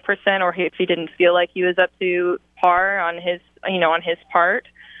 100% or if he didn't feel like he was up to par on his part.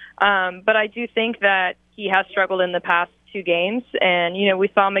 But I do think that he has struggled in the past 2 games. And, we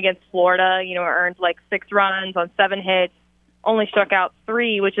saw him against Florida, earned like 6 runs on 7 hits. Only struck out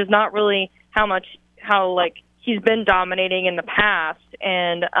 3, which is not really how he's been dominating in the past.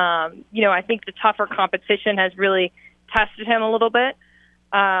 And, I think the tougher competition has really tested him a little bit.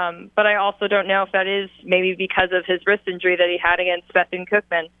 But I also don't know if that is maybe because of his wrist injury that he had against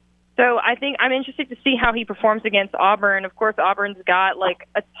Bethune-Cookman. So I think I'm interested to see how he performs against Auburn. Of course, Auburn's got like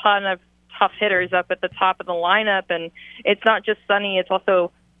a ton of tough hitters up at the top of the lineup, and it's not just Sonny, it's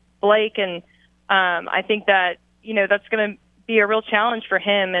also Blake. And I think that, that's going to be a real challenge for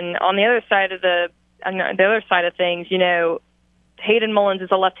him. And on the other side of things, Hayden Mullins is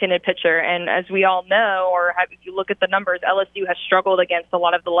a left-handed pitcher, and as we all know, if you look at the numbers, LSU has struggled against a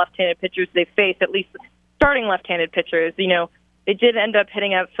lot of the left-handed pitchers they face, at least starting left-handed pitchers. They did end up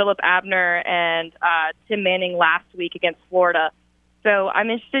hitting up Philip Abner and Tim Manning last week against Florida. So I'm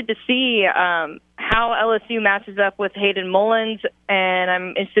interested to see how LSU matches up with Hayden Mullins, and I'm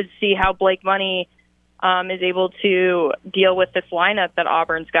interested to see how Blake Money is able to deal with this lineup that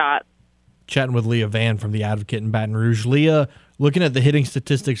Auburn's got. Chatting with Leah Vann from The Advocate in Baton Rouge. Leah, looking at the hitting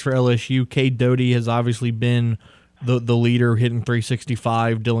statistics for LSU, Cade Doty has obviously been the leader, hitting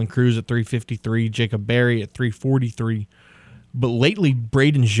 365, Dylan Cruz at 353, Jacob Berry at 343. But lately,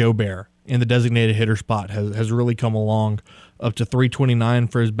 Braden Jobert in the designated hitter spot has really come along, up to 329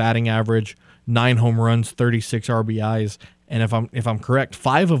 for his batting average, 9 home runs, 36 RBIs. And if I'm correct,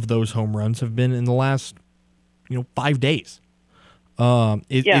 5 of those home runs have been in the last 5 days.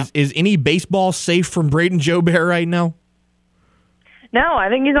 Is any baseball safe from Braden Jobert right now? No, I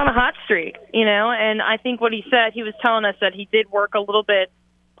think he's on a hot streak, and I think what he said, he was telling us that he did work a little bit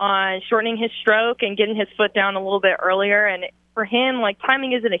on shortening his stroke and getting his foot down a little bit earlier. And for him, like,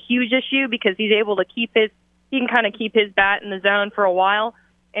 timing isn't a huge issue because he's able to he can kind of keep his bat in the zone for a while,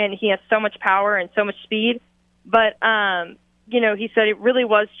 and he has so much power and so much speed. But, he said it really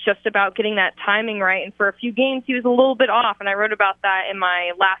was just about getting that timing right. And for a few games, he was a little bit off, and I wrote about that in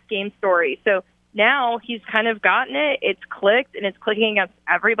my last game story. So now he's kind of gotten it. It's clicked, and it's clicking against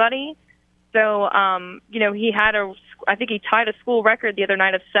everybody. So, I think he tied a school record the other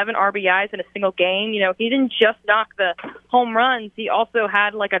night of 7 RBIs in a single game. He didn't just knock the home runs. He also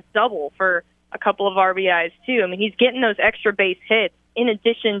had like a double for a couple of RBIs too. I mean, he's getting those extra base hits in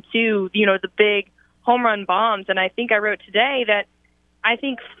addition to, the big home run bombs. And I think I wrote today that I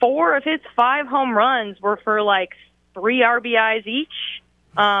think 4 of his 5 home runs were for like 3 RBIs each,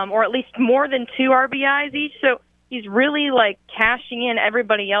 or at least more than 2 RBIs each. So he's really like cashing in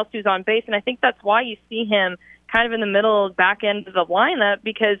everybody else who's on base. And I think that's why you see him kind of in the middle, back end of the lineup,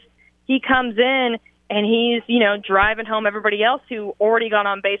 because he comes in and he's, driving home everybody else who already got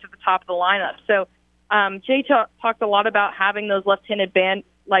on base at the top of the lineup. So Jay talked a lot about having those left-handed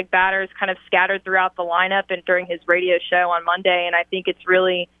batters kind of scattered throughout the lineup and during his radio show on Monday, and I think it's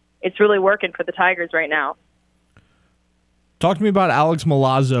really working for the Tigers right now. Talk to me about Alex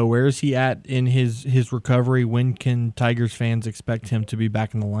Milazzo. Where is he at in his recovery? When can Tigers fans expect him to be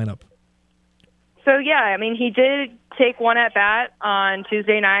back in the lineup? So, he did take one at bat on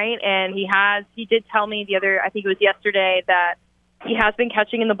Tuesday night, and he did tell me I think it was yesterday, that he has been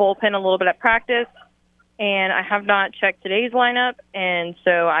catching in the bullpen a little bit at practice. and I have not checked today's lineup, and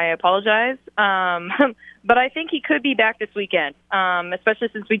so I apologize. But I think he could be back this weekend, especially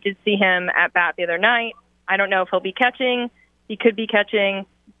since we did see him at bat the other night. I don't know if he'll be catching. He could be catching.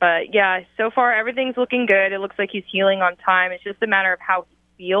 But, yeah, so far everything's looking good. It looks like he's healing on time. It's just a matter of how he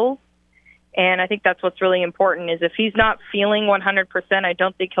feels. And I think that's what's really important is if he's not feeling 100%, I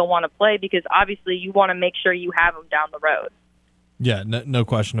don't think he'll want to play because obviously you want to make sure you have him down the road. Yeah, no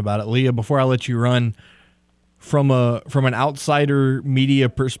question about it. Leah, before I let you run, from an outsider media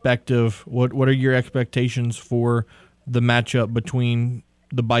perspective, what are your expectations for the matchup between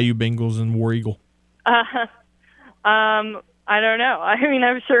the Bayou Bengals and War Eagle? I don't know. I mean,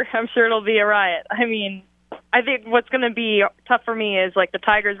 I'm sure it'll be a riot. I mean, I think what's going to be tough for me is like the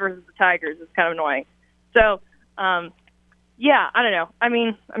Tigers versus the Tigers. It's kind of annoying. So, yeah, I don't know. I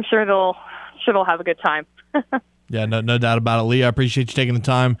mean, I'm sure they'll have a good time. Yeah, no doubt about it. Leah, I appreciate you taking the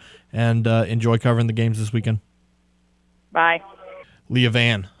time and enjoy covering the games this weekend. Bye. Leah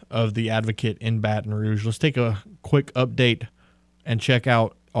Vann of The Advocate in Baton Rouge. Let's take a quick update and check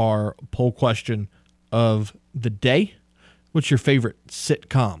out our poll question of the day. What's your favorite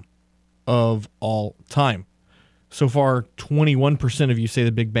sitcom of all time? So far, 21% of you say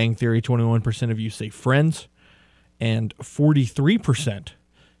The Big Bang Theory, 21% of you say Friends, and 43%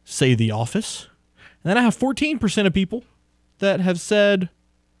 say The Office. And then I have 14% of people that have said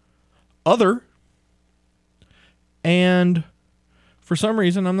other, and for some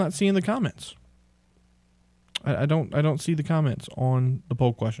reason, I'm not seeing the comments. I don't see the comments on the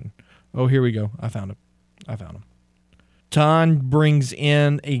poll question. Oh, here we go. I found them. Ton brings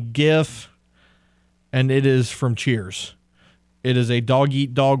in a GIF, and it is from Cheers. It is a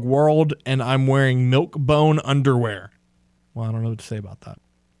dog-eat-dog world, and I'm wearing milk bone underwear. Well, I don't know what to say about that.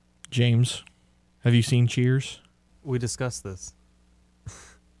 James, have you seen Cheers? We discussed this.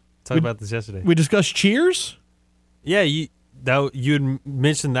 Talked about this yesterday. We discussed Cheers? Yeah, you had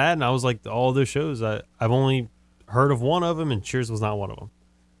mentioned that, and I was like, all those shows, I've only heard of one of them, and Cheers was not one of them.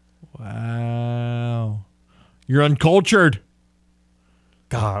 Wow. You're uncultured.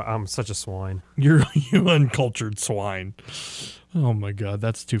 God, I'm such a swine. You uncultured swine. Oh my God,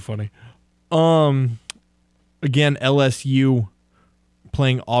 that's too funny. Again, LSU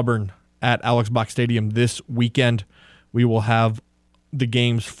playing Auburn at Alex Box Stadium this weekend. We will have the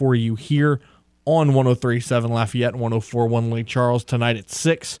games for you here on 103.7 Lafayette and 104.1 Lake Charles tonight at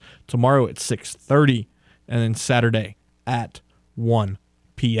 6, tomorrow at 6:30, and then Saturday at 1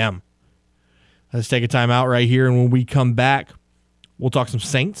 p.m. Let's take a time out right here, and when we come back, we'll talk some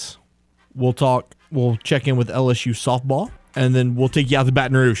Saints. We'll check in with LSU softball, and then we'll take you out to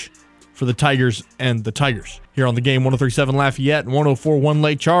Baton Rouge for the Tigers and the Tigers. Here on the game, 103.7 Lafayette and 104.1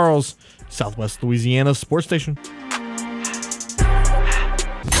 Lake Charles, Southwest Louisiana's sports station.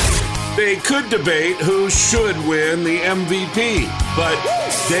 They could debate who should win the MVP, but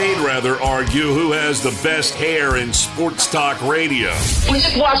they'd rather argue who has the best hair in sports talk radio. We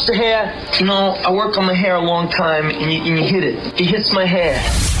just wash the hair. You know, I work on my hair a long time, and you hit it. It hits my hair.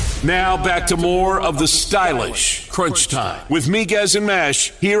 Now back to more of the stylish Crunch Time with Miguez and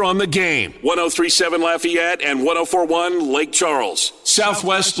Mash here on the game. 103.7 Lafayette and 104.1 Lake Charles,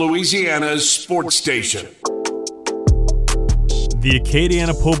 Southwest Louisiana's sports station. The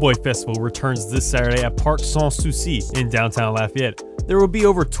Acadiana Po' Boy Festival returns this Saturday at Parc Sans Souci in downtown Lafayette. There will be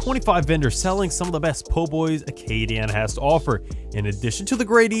over 25 vendors selling some of the best po' boys Acadiana has to offer. In addition to the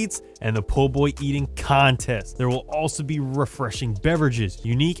great eats and the po' boy eating contest, there will also be refreshing beverages,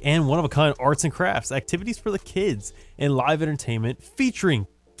 unique and one-of-a-kind arts and crafts, activities for the kids, and live entertainment featuring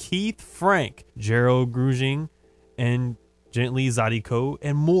Keith Frank, Gerald Gruging, and Gently Zydeco,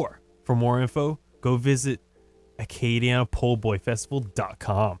 and more. For more info, go visit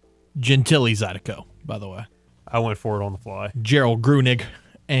AcadianaPo'BoyFestival.com. Gentili Zydeco, by the way. I went for it on the fly. Gerald Grunig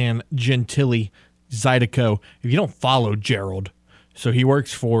and Gentili Zydeco. If you don't follow Gerald, so he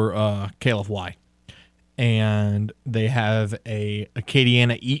works for KLFY, and they have a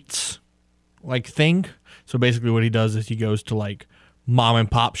Acadiana Eats like thing. So basically what he does is he goes to like mom and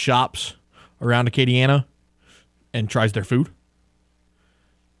pop shops around Acadiana and tries their food.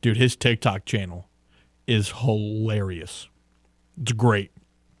 Dude, his TikTok channel is hilarious. It's great.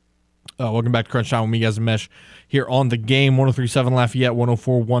 Welcome back to Crunch Time with me, guys, and Mesh here on the game. 103.7 Lafayette,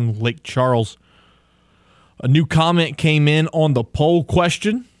 104.1 Lake Charles. A new comment came in on the poll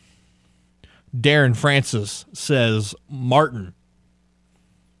question. Darren Francis says Martin.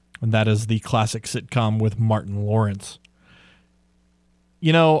 And that is the classic sitcom with Martin Lawrence.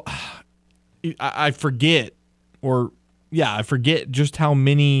 You know, I forget just how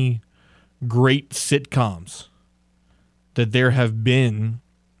many great sitcoms that there have been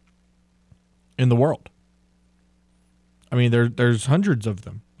in the world. I mean, there's hundreds of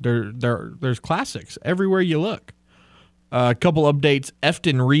them. There's classics everywhere you look. A couple updates.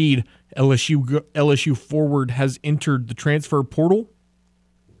 Efton Reed, LSU forward, has entered the transfer portal.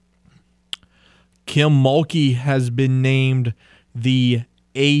 Kim Mulkey has been named the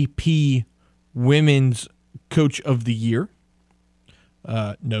AP Women's Coach of the Year.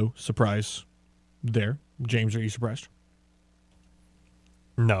 No surprise there. James, are you surprised?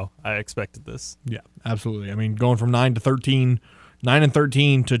 No, I expected this. Yeah, absolutely. I mean, going from 9 and 13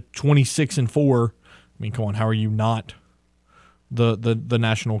 to 26-4. I mean, come on, how are you not the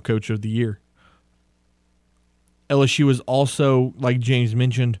national coach of the year? LSU is also, like James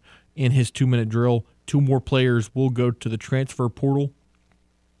mentioned in his 2-minute drill, 2 more players will go to the transfer portal.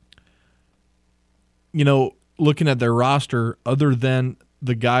 You know, looking at their roster, other than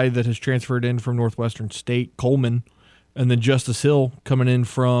the guy that has transferred in from Northwestern State, Coleman, and then Justice Hill coming in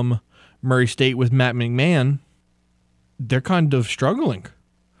from Murray State with Matt McMahon, they're kind of struggling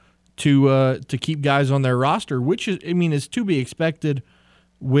to keep guys on their roster, which is to be expected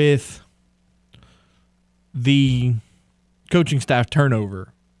with the coaching staff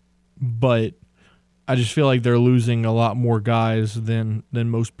turnover. But I just feel like they're losing a lot more guys than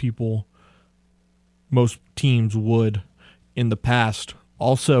most teams would in the past.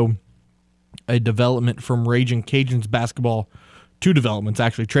 Also, a development from Raging Cajuns basketball, 2 developments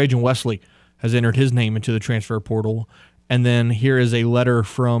actually. Trajan Wesley has entered his name into the transfer portal. And then here is a letter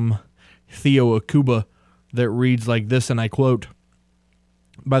from Theo Akuba that reads like this, and I quote,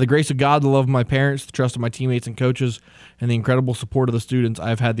 "By the grace of God, the love of my parents, the trust of my teammates and coaches, and the incredible support of the students, I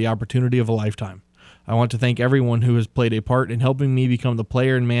have had the opportunity of a lifetime. I want to thank everyone who has played a part in helping me become the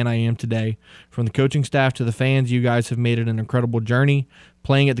player and man I am today. From the coaching staff to the fans, you guys have made it an incredible journey.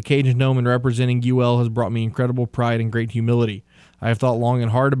 Playing at the Cajun Dome and representing UL has brought me incredible pride and great humility. I have thought long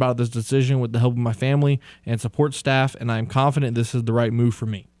and hard about this decision with the help of my family and support staff, and I am confident this is the right move for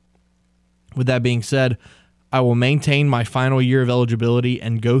me. With that being said, I will maintain my final year of eligibility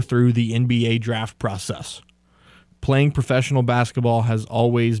and go through the NBA draft process. Playing professional basketball has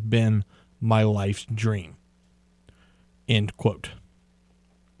always been my life's dream." End quote.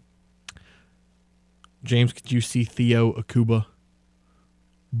 James, could you see Theo Akuba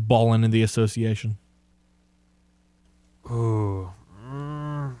balling in the association? Ooh,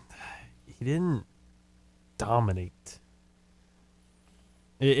 he didn't dominate.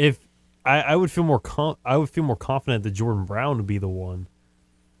 If I would feel more confident that Jordan Brown would be the one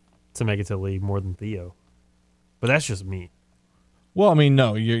to make it to the league more than Theo, but that's just me. Well, I mean,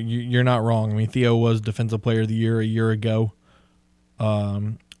 no, you're not wrong. I mean, Theo was Defensive Player of the Year a year ago.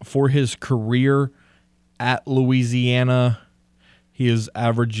 For his career at Louisiana, he is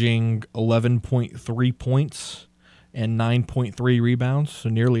averaging 11.3 points and 9.3 rebounds, so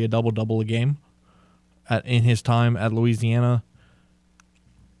nearly a double-double a game in his time at Louisiana.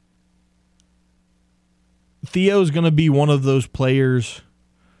 Theo's going to be one of those players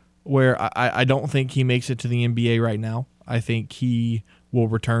where I don't think he makes it to the NBA right now. I think he will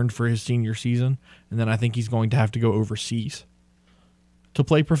return for his senior season, and then I think he's going to have to go overseas to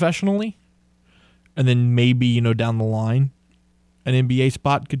play professionally. And then maybe, down the line, an NBA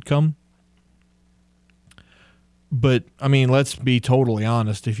spot could come. But, I mean, let's be totally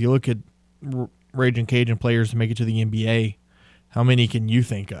honest. If you look at Raging Cajun players to make it to the NBA, how many can you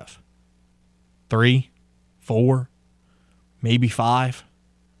think of? 3, 4, maybe 5?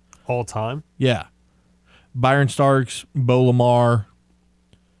 All time? Yeah. Byron Starks, Bo Lamar,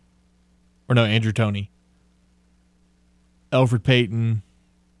 Andrew Toney, Elfrid Payton,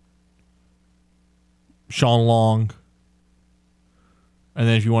 Sean Long, and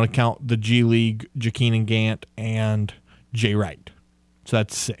then if you want to count the G League, Jakeenan Gant and Jay Wright. So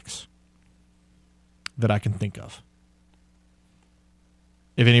that's 6 that I can think of.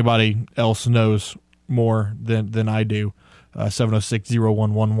 If anybody else knows more than I do,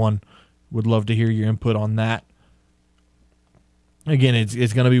 706-0111. Would love to hear your input on that. Again,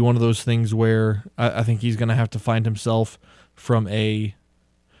 it's going to be one of those things where I think he's going to have to find himself from a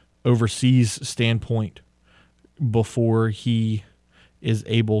overseas standpoint before he is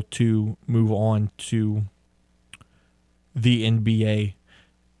able to move on to the NBA.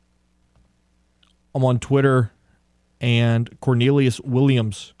 I'm on Twitter, and Cornelius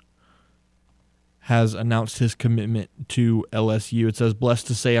Williams has announced his commitment to LSU. It says, "Blessed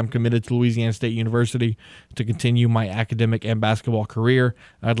to say I'm committed to Louisiana State University to continue my academic and basketball career.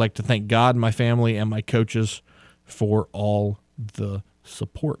 I'd like to thank God, my family, and my coaches for all the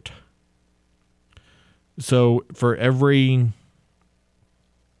support." So for it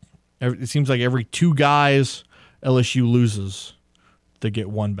seems like every 2 guys LSU loses, they get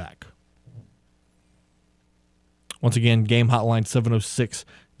 1 back. Once again, game hotline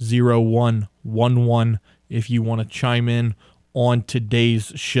 706-0111 if you want to chime in on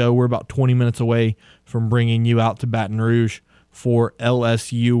today's show. We're about 20 minutes away from bringing you out to Baton Rouge for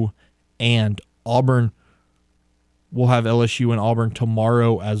LSU and Auburn. We'll have LSU and Auburn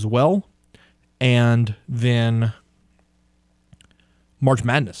tomorrow as well. And then March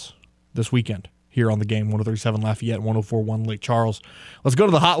Madness this weekend here on the game, 103.7 Lafayette, 104.1 Lake Charles. Let's go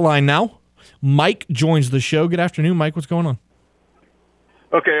to the hotline now. Mike joins the show. Good afternoon, Mike. What's going on?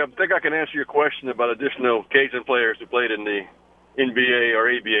 Okay, I think I can answer your question about additional Cajun players who played in the NBA or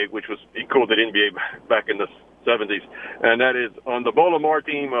ABA, which was he called it NBA back in the 70s. And that is on the Bolomar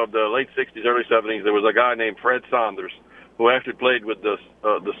team of the late 60s, early 70s, there was a guy named Fred Saunders who actually played with the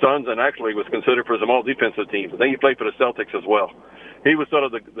Suns and actually was considered for some all-defensive teams. I think he played for the Celtics as well. He was sort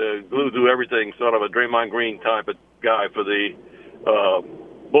of the glue-do-everything, sort of a Draymond Green type of guy for the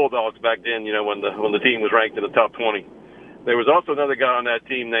Bulldogs back then, when the team was ranked in the top 20. There was also another guy on that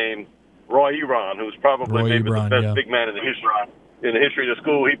team named Roy Eron, who's probably maybe the best big man in the history of the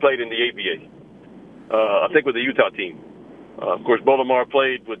school. He played in the ABA, I think with the Utah team. Of course, Bolomar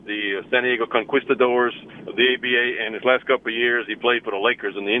played with the San Diego Conquistadors of the ABA, and his last couple of years he played for the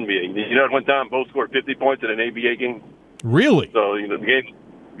Lakers in the NBA. At one time, both scored 50 points in an ABA game. Really? So, the game,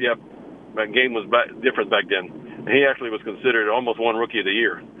 that game was different back then. And he actually was considered almost one Rookie of the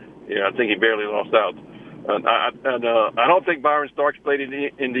Year. I think he barely lost out. I don't think Byron Starks played in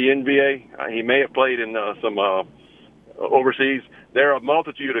the NBA. He may have played in some overseas. There are a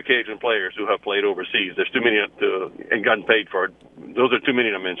multitude of Cajun players who have played overseas. There's too many and gotten paid for it. Those are too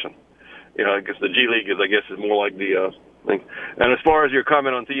many to mention. I guess the G League is more like the thing. And as far as your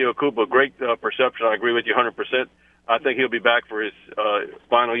comment on Theo Kuba, great perception. I agree with you 100%. I think he'll be back for his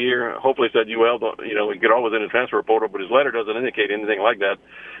final year. Hopefully it's at UL. He could always in the transfer portal, but his letter doesn't indicate anything like that.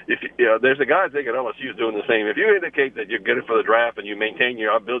 There's a guy I think at LSU is doing the same. If you indicate that you're good for the draft and you maintain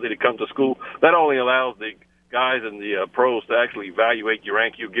your ability to come to school, that only allows the guys and the pros to actually evaluate you,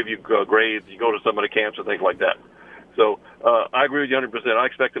 rank you, give you grades. You go to some of the camps and things like that. So I agree with you 100%. I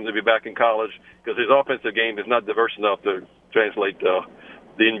expect him to be back in college because his offensive game is not diverse enough to translate the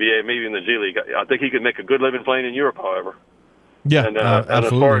NBA, maybe in the G League. I think he could make a good living playing in Europe, however. Yeah, and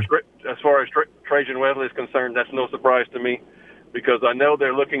absolutely. as far as Trajan Wesley is concerned, that's no surprise to me because I know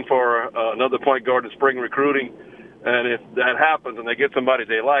they're looking for another point guard in spring recruiting. And if that happens and they get somebody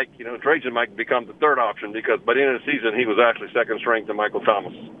they like, Trajan might become the third option because by the end of the season he was actually second string to Michael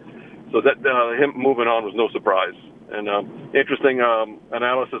Thomas. So that him moving on was no surprise. And interesting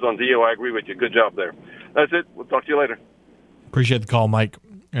analysis on Dio. I agree with you. Good job there. That's it. We'll talk to you later. Appreciate the call, Mike.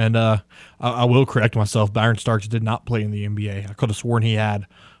 And I will correct myself. Byron Starks did not play in the NBA. I could have sworn he had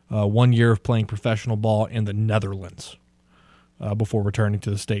 1 year of playing professional ball in the Netherlands before returning to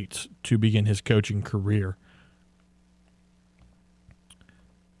the States to begin his coaching career.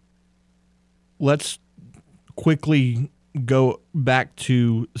 Let's quickly go back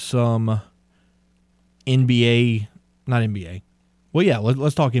to some NBA, not NBA. Well, yeah,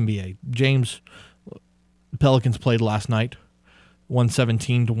 let's talk NBA. James, Pelicans played last night,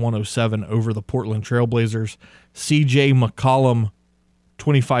 117-107 over the Portland Trailblazers. CJ McCollum,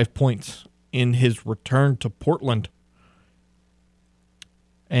 25 points in his return to Portland.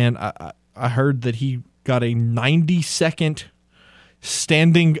 And I heard that he got a 90-second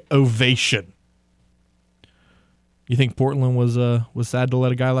standing ovation. You think Portland was sad to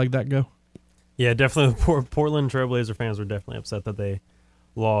let a guy like that go? Yeah, definitely. Portland Trailblazer fans were definitely upset that they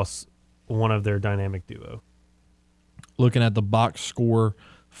lost one of their dynamic duo. Looking at the box score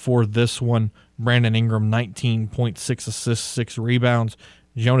for this one, Brandon Ingram, 19.6 assists, 6 rebounds.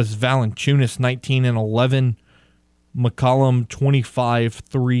 Jonas Valanciunas, 19 and 11. McCollum, 25,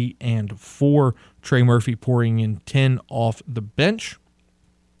 3 and 4. Trey Murphy pouring in 10 off the bench.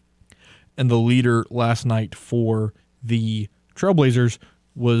 And the leader last night for the Trailblazers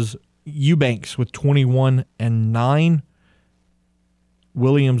was Eubanks with 21 and 9.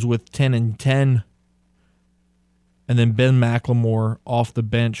 Williams with 10 and 10. And then Ben McLemore off the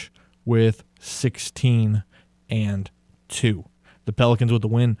bench with 16 and 2. The Pelicans with the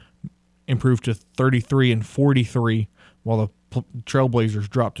win improved to 33 and 43, while the Trailblazers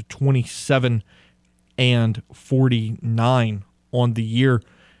dropped to 27 and 49 on the year.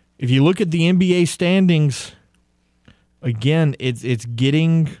 If you look at the NBA standings, again,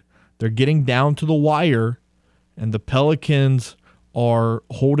 they're getting down to the wire, and the Pelicans are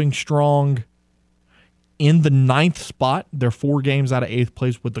holding strong in the 9th spot. They're 4 games out of 8th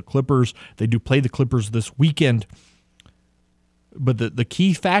place with the Clippers. They do play the Clippers this weekend. But the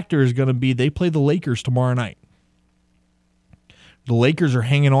key factor is going to be they play the Lakers tomorrow night. The Lakers are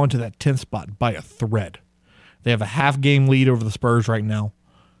hanging on to that 10th spot by a thread. They have a half-game lead over the Spurs right now.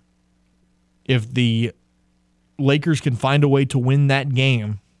 If the Lakers can find a way to win that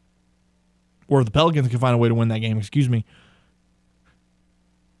game, or the Pelicans can find a way to win that game,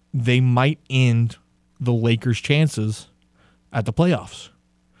 they might end the Lakers' chances at the playoffs.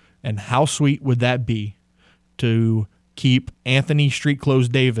 And how sweet would that be to keep Anthony Street Clothes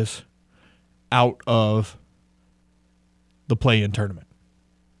Davis out of the play-in tournament?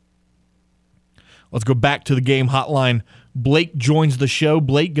 Let's go back to the game hotline. Blake joins the show.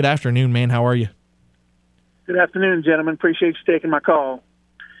 Blake, good afternoon, man. How are you? Good afternoon, gentlemen. Appreciate you taking my call.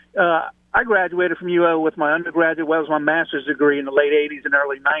 I graduated from UO with my undergraduate as well as my master's degree in the late 80s and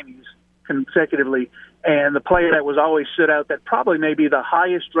early 90s consecutively. And the player that was always stood out that probably may be the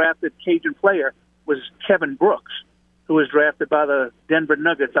highest drafted Cajun player was Kevin Brooks, who was drafted by the Denver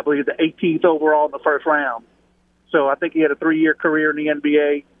Nuggets, I believe the 18th overall in the first round. So I think he had a 3-year career in the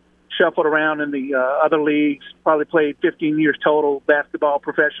NBA, shuffled around in the other leagues, probably played 15 years total basketball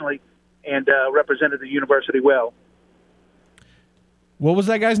professionally, and represented the university well. What was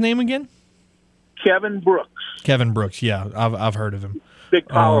that guy's name again? Kevin Brooks. Kevin Brooks, yeah. I've heard of him. Big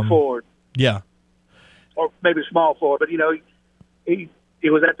power forward. Yeah. Or maybe small forward, but, he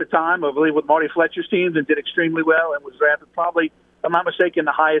was at the time, I believe, with Marty Fletcher's teams and did extremely well and was drafted probably, if I'm not mistaken,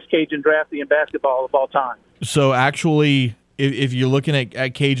 the highest Cajun draftee in basketball of all time. So actually, if you're looking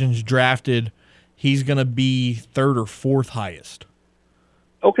at Cajuns drafted, he's going to be third or fourth highest.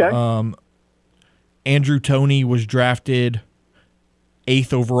 Okay. Andrew Toney was drafted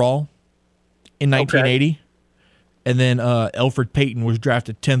 8th overall in 1980. Okay. And then Elfrid Payton was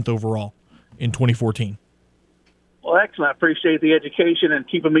drafted 10th overall in 2014. Well, excellent. I appreciate the education and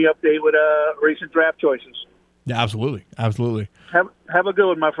keeping me updated with recent draft choices. Yeah, absolutely. Absolutely. Have a good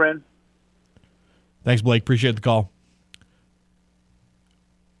one, my friend. Thanks, Blake. Appreciate the call.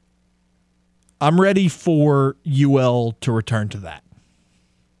 I'm ready for UL to return to that.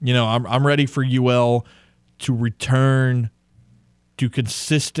 I'm ready for UL to return to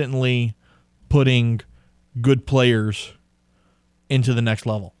consistently putting good players into the next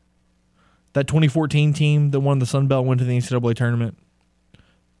level. That 2014 team that won the Sun Belt, went to the NCAA tournament,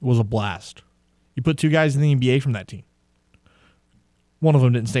 was a blast. You put 2 guys in the NBA from that team. One of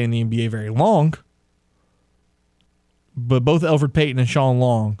them didn't stay in the NBA very long, but both Elfrid Payton and Sean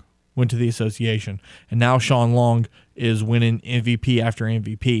Long went to the association, and now Sean Long is winning MVP after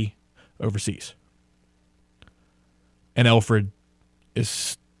MVP overseas. And Elfrid is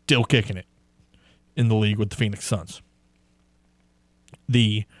still kicking it in the league with the Phoenix Suns,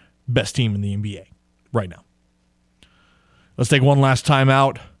 the best team in the NBA right now. Let's take one last time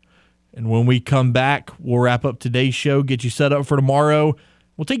out, and when we come back, we'll wrap up today's show, get you set up for tomorrow.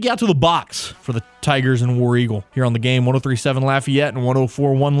 We'll take you out to the box for the Tigers and War Eagle here on the game, 103.7 Lafayette and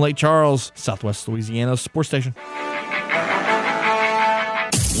 104.1 Lake Charles, Southwest Louisiana's sports station.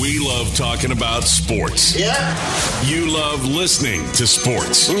 We love talking about sports. Yeah. You love listening to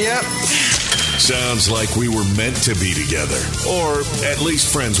sports. Yep. Sounds like we were meant to be together, or at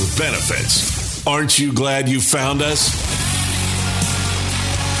least friends with benefits. Aren't you glad you found us?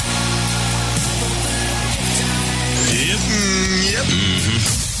 Yep.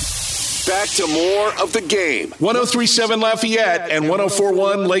 Mm-hmm. Back to more of the game. 103.7 Lafayette and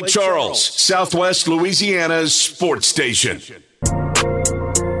 104.1 Lake Charles, Southwest Louisiana's sports station.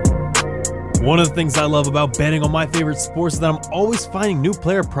 One of the things I love about betting on my favorite sports is that I'm always finding new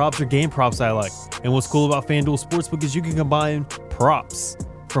player props or game props I like. And what's cool about FanDuel Sportsbook is you can combine props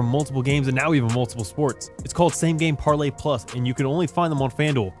from multiple games and now even multiple sports. It's called Same Game Parlay Plus, and you can only find them on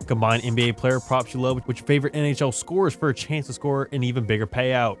FanDuel. Combine NBA player props you love with your favorite NHL scorers for a chance to score an even bigger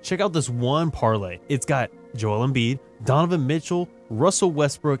payout. Check out this one parlay. It's got Joel Embiid, Donovan Mitchell, Russell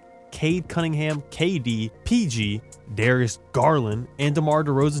Westbrook, Cade Cunningham, KD, PG, Darius Garland, and DeMar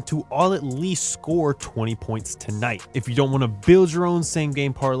DeRozan to all at least score 20 points tonight. If you don't want to build your own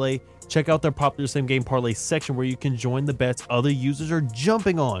same-game parlay, check out their popular same-game parlay section where you can join the bets other users are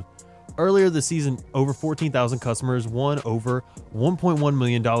jumping on. Earlier this season, over 14,000 customers won over $1.1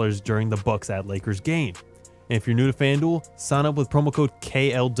 million during the Bucks at Lakers game. And if you're new to FanDuel, sign up with promo code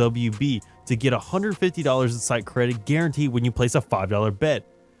KLWB to get $150 in site credit guaranteed when you place a $5 bet.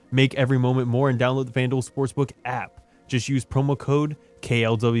 Make every moment more and download the FanDuel Sportsbook app. Just use promo code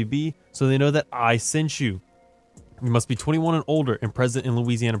KLWB so they know that I sent you. You must be 21 and older and present in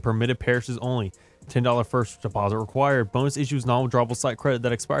Louisiana. Permitted parishes only. $10 first deposit required. Bonus issues non-withdrawable site credit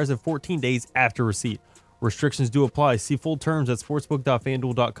that expires in 14 days after receipt. Restrictions do apply. See full terms at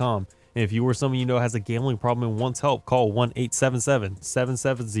sportsbook.fanduel.com. And if you or someone you know has a gambling problem and wants help, call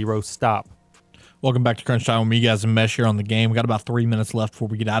 1-877-770-STOP. Welcome back to Crunch Time with me, guys, and Mesh here on the game. We got about 3 minutes left before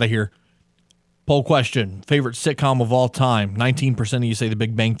we get out of here. Poll question, favorite sitcom of all time. 19% of you say The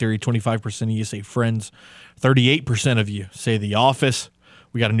Big Bang Theory, 25% of you say Friends, 38% of you say The Office.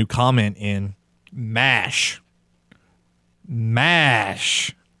 We got a new comment in MASH.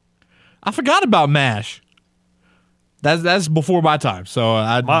 MASH. I forgot about MASH. That's before my time. So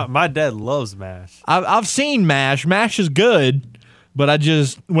my dad loves MASH. I've seen MASH. MASH is good, but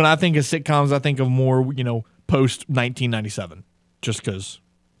when I think of sitcoms, I think of more, post 1997, just because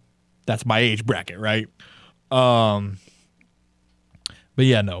that's my age bracket, right? But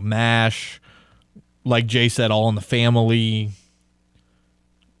yeah, no, MASH, like Jay said, All in the Family.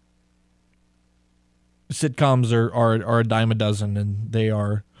 Sitcoms are a dime a dozen, and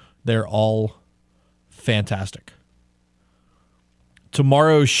they're all fantastic.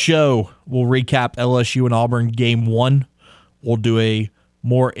 Tomorrow's show, we'll recap LSU and Auburn Game 1. We'll do a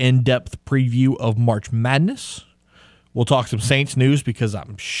more in-depth preview of March Madness. We'll talk some Saints news because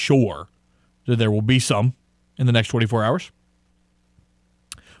I'm sure that there will be some in the next 24 hours.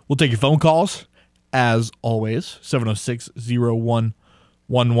 We'll take your phone calls, as always, 706-0111.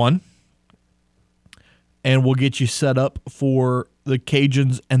 And we'll get you set up for the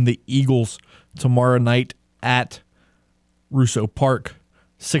Cajuns and the Eagles tomorrow night at Russo Park.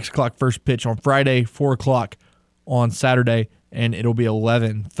 6 o'clock first pitch on Friday, 4 o'clock on Saturday, and it'll be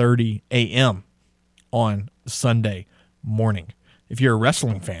 11:30 a.m. on Sunday morning. If you're a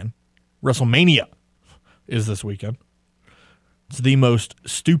wrestling fan, WrestleMania is this weekend. It's the most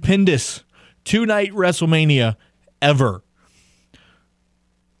stupendous 2-night WrestleMania ever.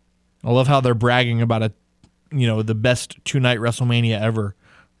 I love how they're bragging about the best 2-night WrestleMania ever.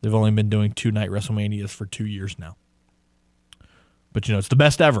 They've only been doing 2-night WrestleManias for 2 years now. But, it's the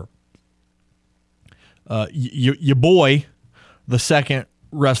best ever. Your boy, the second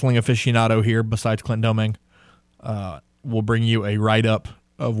wrestling aficionado here besides Clint Doming, will bring you a write-up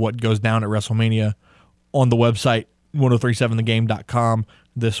of what goes down at WrestleMania on the website, 1037thegame.com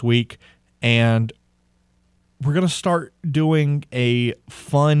this week. And we're going to start doing a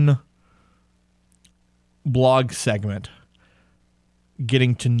fun blog segment,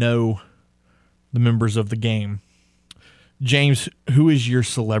 getting to know the members of the game. James, who is your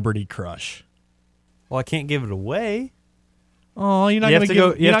celebrity crush? Well, I can't give it away. Oh, you're not You going have to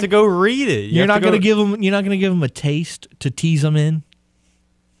go. You have to go read it. You're not going to give them. You're not going to give them a taste to tease them in.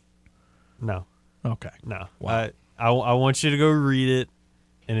 No. Okay. No. Wow. I want you to go read it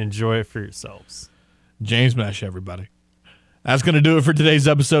and enjoy it for yourselves. James Mesh, everybody. That's going to do it for today's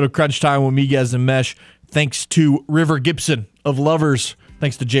episode of Crunch Time with Miguez and Mesh. Thanks to River Gibson of Lovers.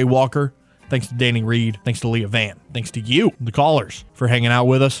 Thanks to Jay Walker. Thanks to Danny Reed. Thanks to Leah Van. Thanks to you, the callers, for hanging out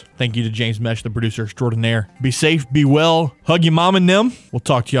with us. Thank you to James Mesh, the producer extraordinaire. Be safe, be well, hug your mom and them. We'll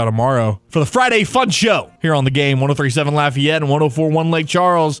talk to y'all tomorrow for the Friday Fun Show here on the Game, 1037 Lafayette and 1041 Lake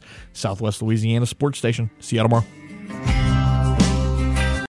Charles, Southwest Louisiana Sports Station. See y'all tomorrow.